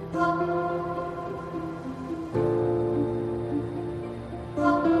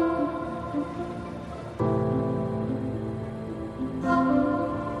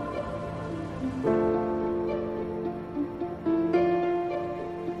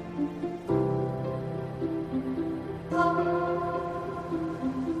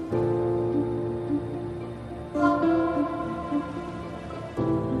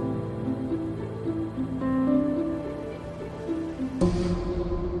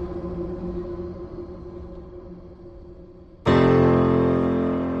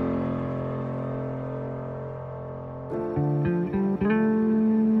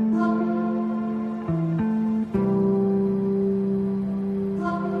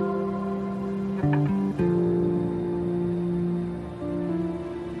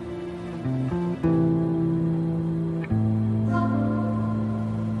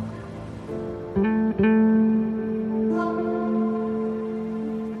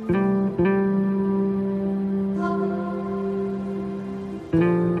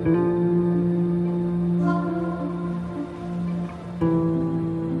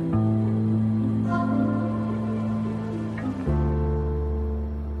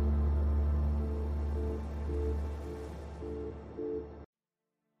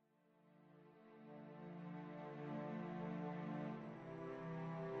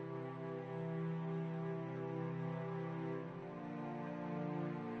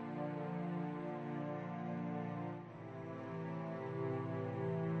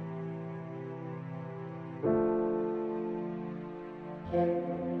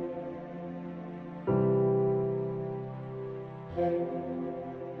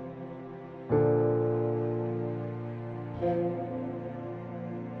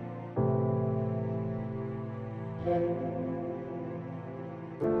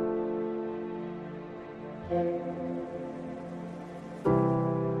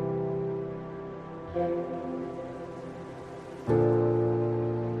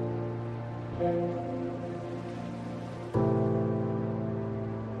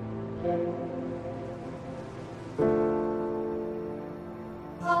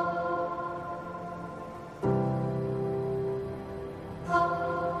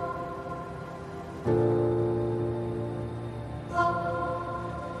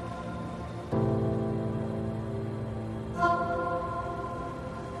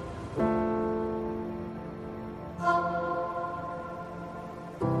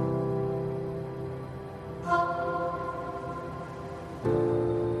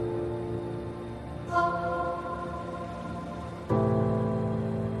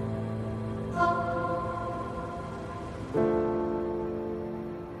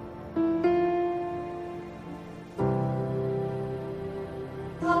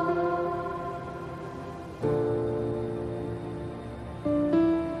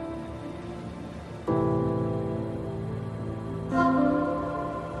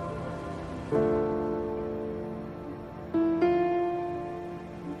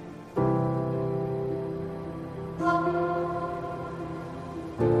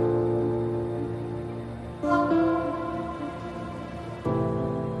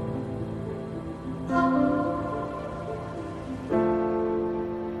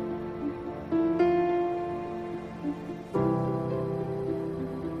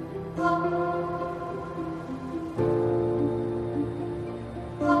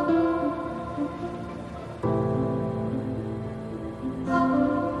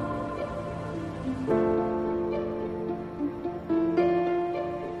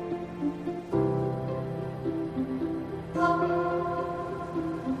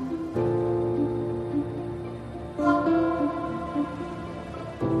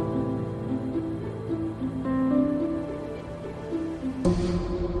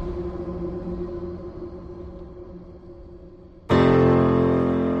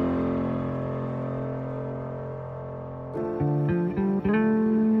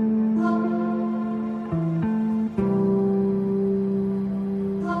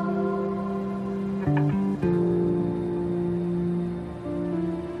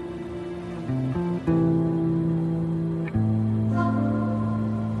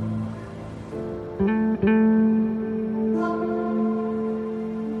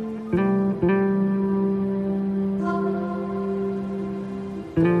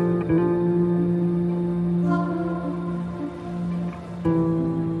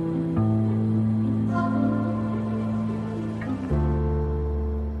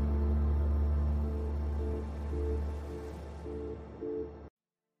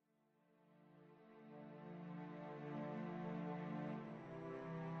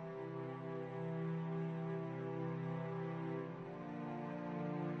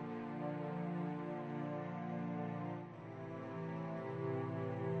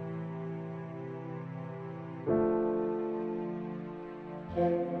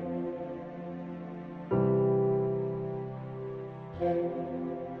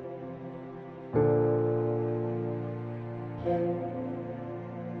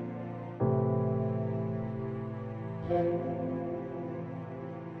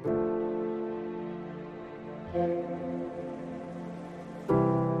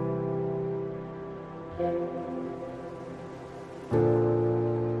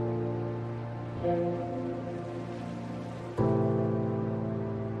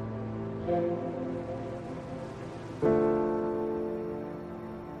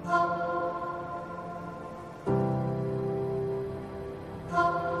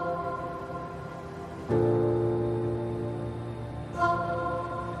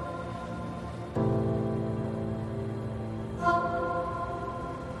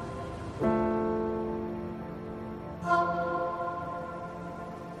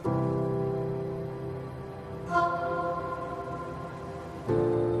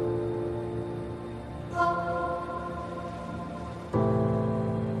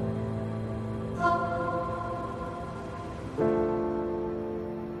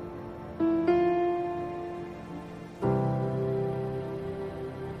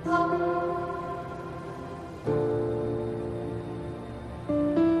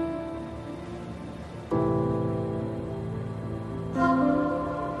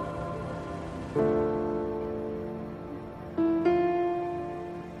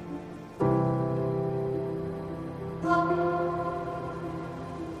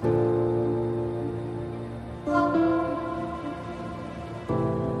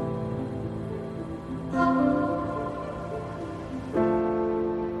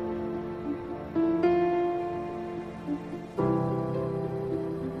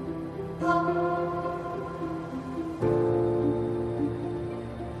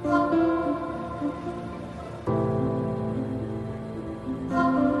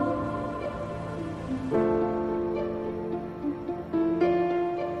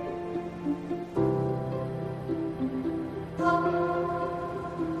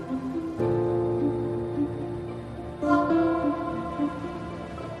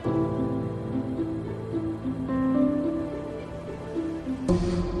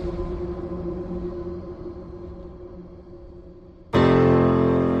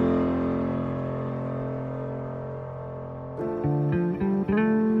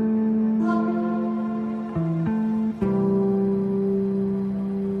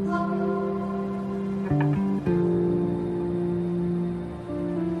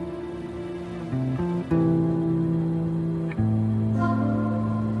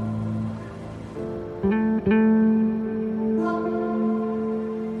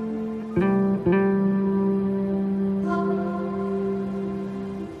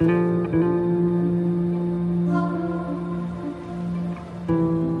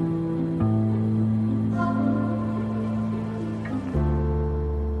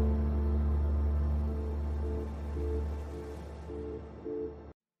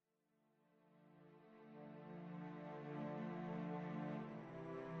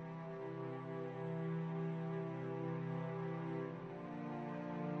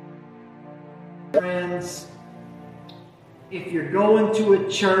Friends, if you're going to a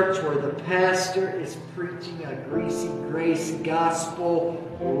church where the pastor is preaching a greasy grace gospel,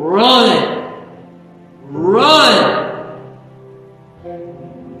 run! Run!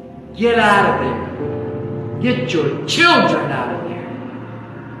 Get out of there. Get your children out of there.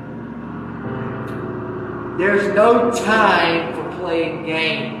 There's no time for playing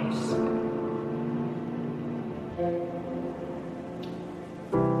games.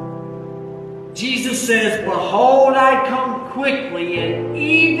 Jesus says, "Behold, I come quickly, and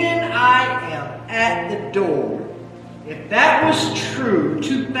even I am at the door." If that was true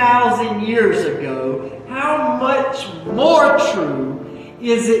 2,000 years ago, how much more true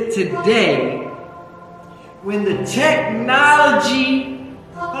is it today when the technology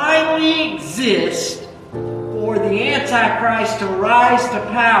finally exists for the Antichrist to rise to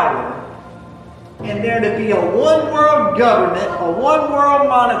power and there to be a one-world government, a one-world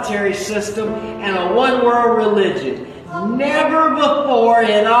monetary system, and a one-world religion? Never before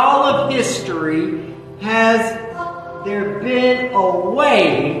in all of history has there been a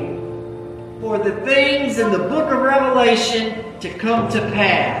way for the things in the book of Revelation to come to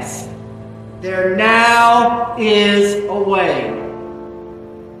pass. There now is a way.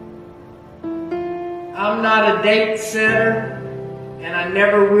 I'm not a date setter, and I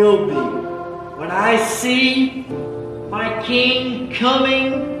never will be. When I see my King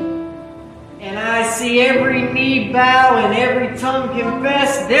coming, and I see every knee bow and every tongue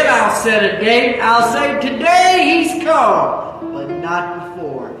confess, then I'll set a date. I'll say, today He's come. But not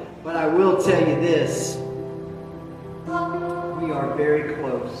before. But I will tell you this. We are very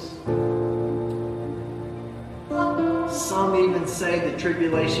close. Some even say the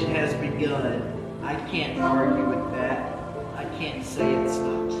tribulation has begun. I can't argue with that. I can't say it's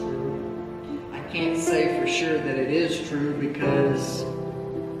not true. I can't say for sure that it is true because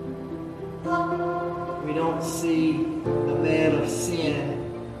we don't see the man of sin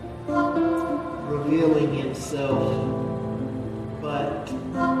revealing himself. But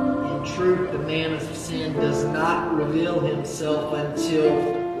in truth, the man of sin does not reveal himself until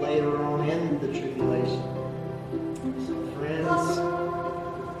later on in the tribulation. So friends,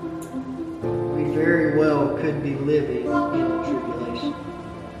 we very well could be living in the tribulation.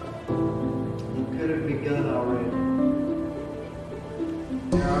 It could have begun already.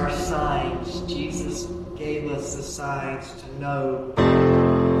 There are signs. Jesus gave us the signs to know.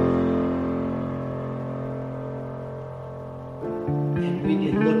 And we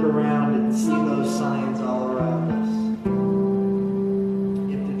can look around and see those signs all around us.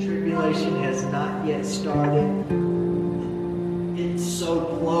 If the tribulation has not yet started, it's so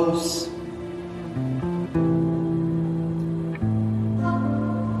close.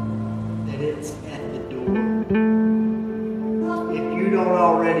 That it's at the door. If you don't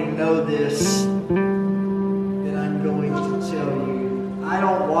already know this, then I'm going to tell you. I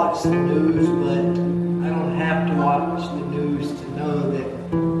don't watch the news, but I don't have to watch the news to know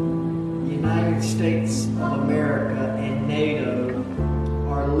that the United States of America and NATO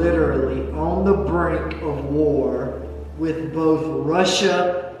are literally on the brink of war with both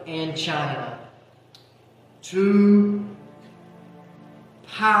Russia and China. Two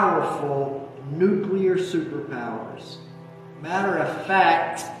powerful nuclear superpowers. Matter of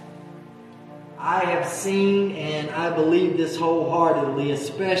fact, I have seen, and I believe this wholeheartedly,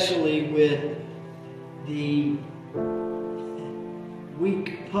 especially with the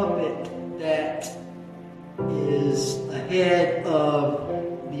weak puppet that is ahead of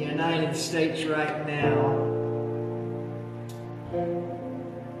the United States right now.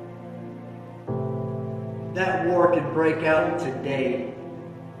 That war could break out today.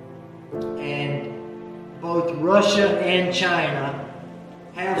 And both Russia and China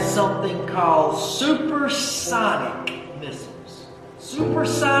have something called supersonic missiles.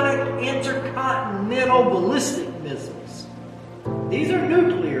 Supersonic intercontinental ballistic missiles. These are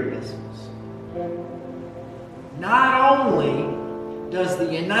nuclear missiles. Not only does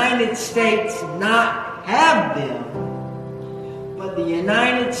the United States not have them, but the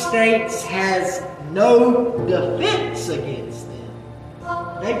United States has no defense against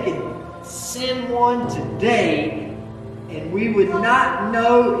them. They could send one today and we would not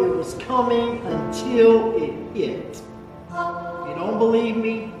know it was coming until it hit. If you don't believe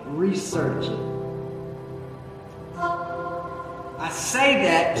me, research it. I say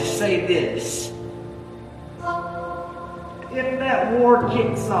that to say this. If that war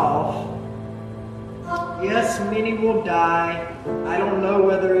kicks off, yes, many will die. I don't know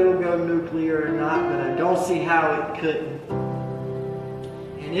whether it'll go nuclear or not, but I don't see how it couldn't.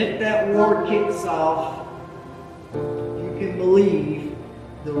 And if that war kicks off, you can believe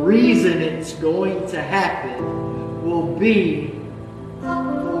the reason it's going to happen will be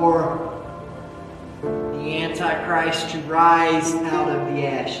for the Antichrist to rise out of the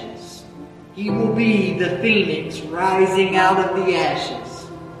ashes. He will be the phoenix rising out of the ashes.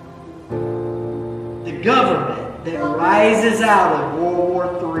 The government that rises out of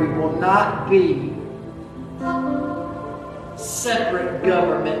World War III will not be separate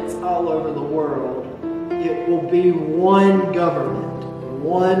governments all over the world. It will be one government,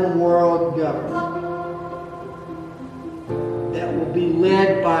 one world government that will be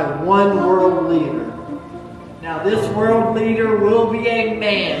led by one world leader. Now, this world leader will be a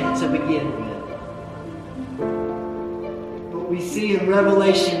man to begin with. But we see in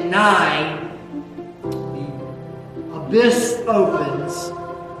Revelation 9, the abyss opens.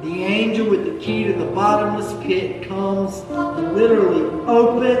 The angel with the key to the bottomless pit comes and literally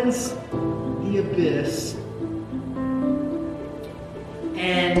opens the abyss.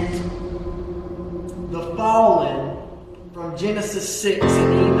 And the fallen from Genesis 6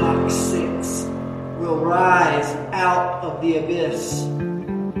 and Enoch 6 will rise out of the abyss.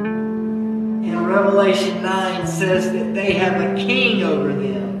 And Revelation 9 says that they have a king over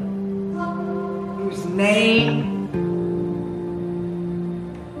them, whose name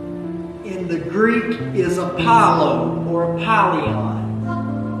in the Greek is Apollo or Apollyon.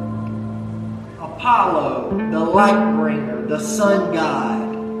 Apollo, the light bringer, the sun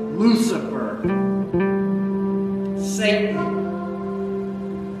god, Lucifer, Satan.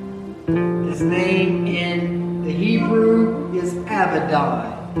 His name in the The Hebrew is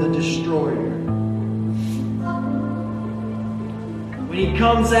Abaddon, the destroyer. When he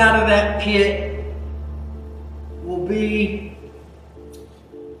comes out of that pit will be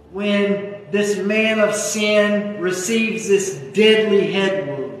when this man of sin receives this deadly head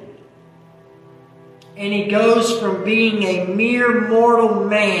wound. And he goes from being a mere mortal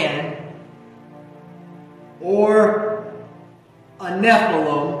man or a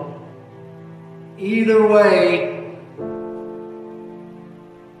Nephilim, either way,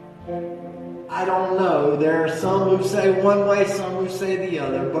 I don't know. There are some who say one way, some who say the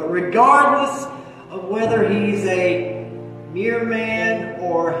other. But regardless of whether he's a mere man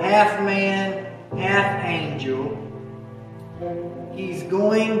or half angel, he's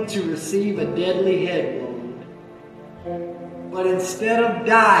going to receive a deadly head wound. But instead of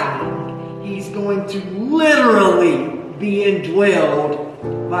dying, he's going to literally be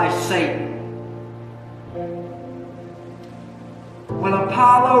indwelled by Satan. When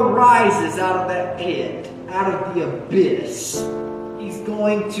Apollo rises out of that pit, out of the abyss, he's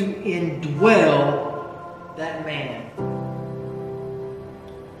going to indwell that man.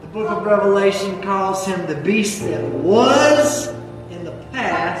 The book of Revelation calls him the beast that was in the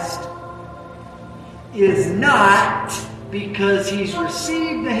past, is not, because he's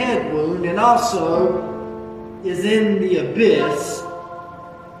received a head wound and also is in the abyss.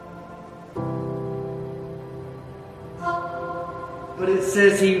 But it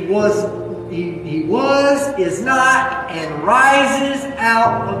says he was, is not, and rises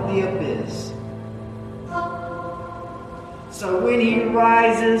out of the abyss. So when he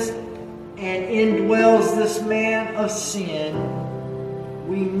rises and indwells this man of sin,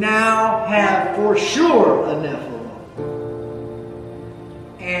 we now have for sure a Nephilim.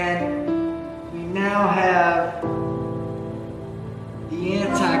 And we now have the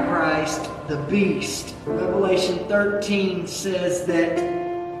Antichrist, the beast. Revelation 13 says that,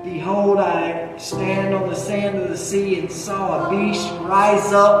 behold, I stand on the sand of the sea and saw a beast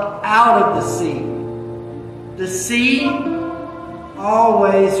rise up out of the sea. The sea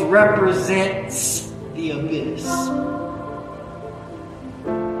always represents the abyss.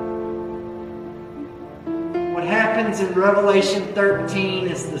 What happens in Revelation 13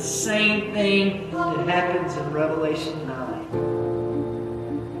 is the same thing that happens in Revelation 9.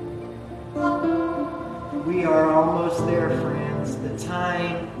 We are almost there, friends. The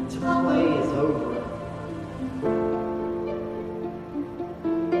time to play is over.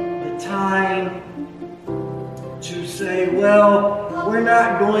 The time to say, well, we're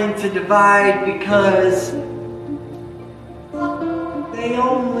not going to divide because they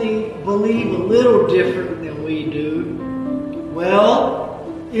only believe a little different than we do. Well,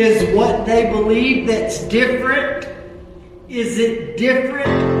 is what they believe that's different? Is it different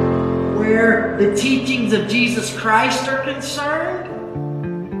where the teachings of Jesus Christ are concerned?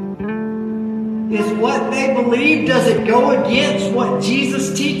 Is what they believe, does it go against what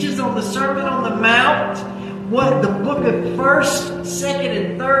Jesus teaches on the Sermon on the Mount? What the book of 1st, 2nd,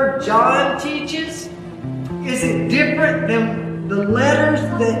 and 3rd John teaches? Is it different than the letters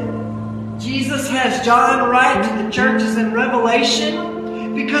that Jesus has John write to the churches in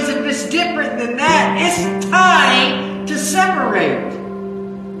Revelation? Because if it's different than that, it's time to separate.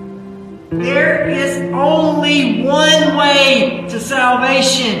 There is only one way to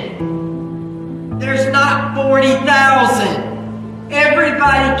salvation. There's not 40,000.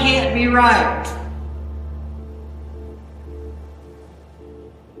 Everybody can't be right.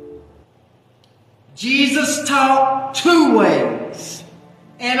 Jesus taught two ways,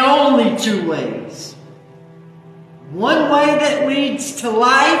 and only two ways. One way that leads to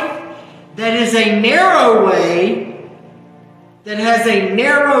life, that is a narrow way, that has a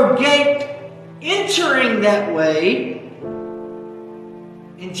narrow gate entering that way.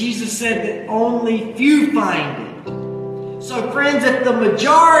 And Jesus said that only few find it. So friends, if the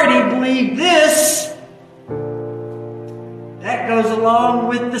majority believe this, that goes along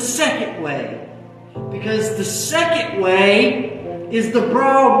with the second way. Because the second way is the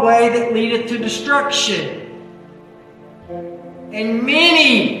broad way that leadeth to destruction. And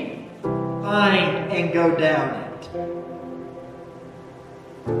many find and go down it.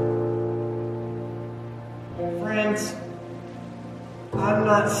 Friends, I'm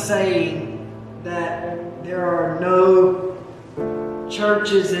not saying that there are no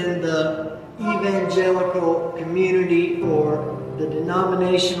churches in the evangelical community or the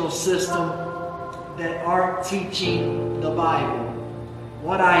denominational system that aren't teaching the Bible.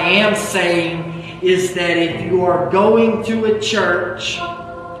 What I am saying is that if you are going to a church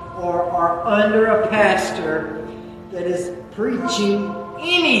or are under a pastor that is preaching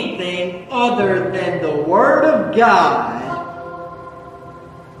anything anything other than the Word of God,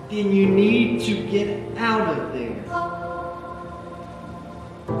 then you need to get out of there.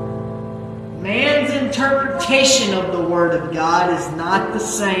 Man's interpretation of the Word of God is not the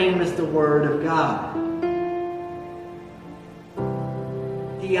same as the Word of God.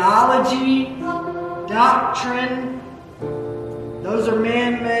 Theology, doctrine, those are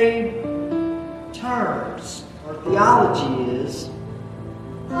man-made terms, or theology is.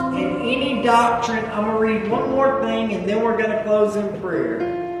 And any doctrine, I'm going to read one more thing and then we're going to close in prayer.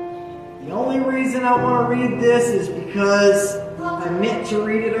 The only reason I want to read this is because I meant to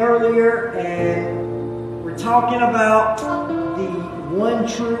read it earlier, and we're talking about the one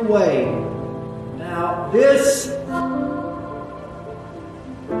true way. Now, this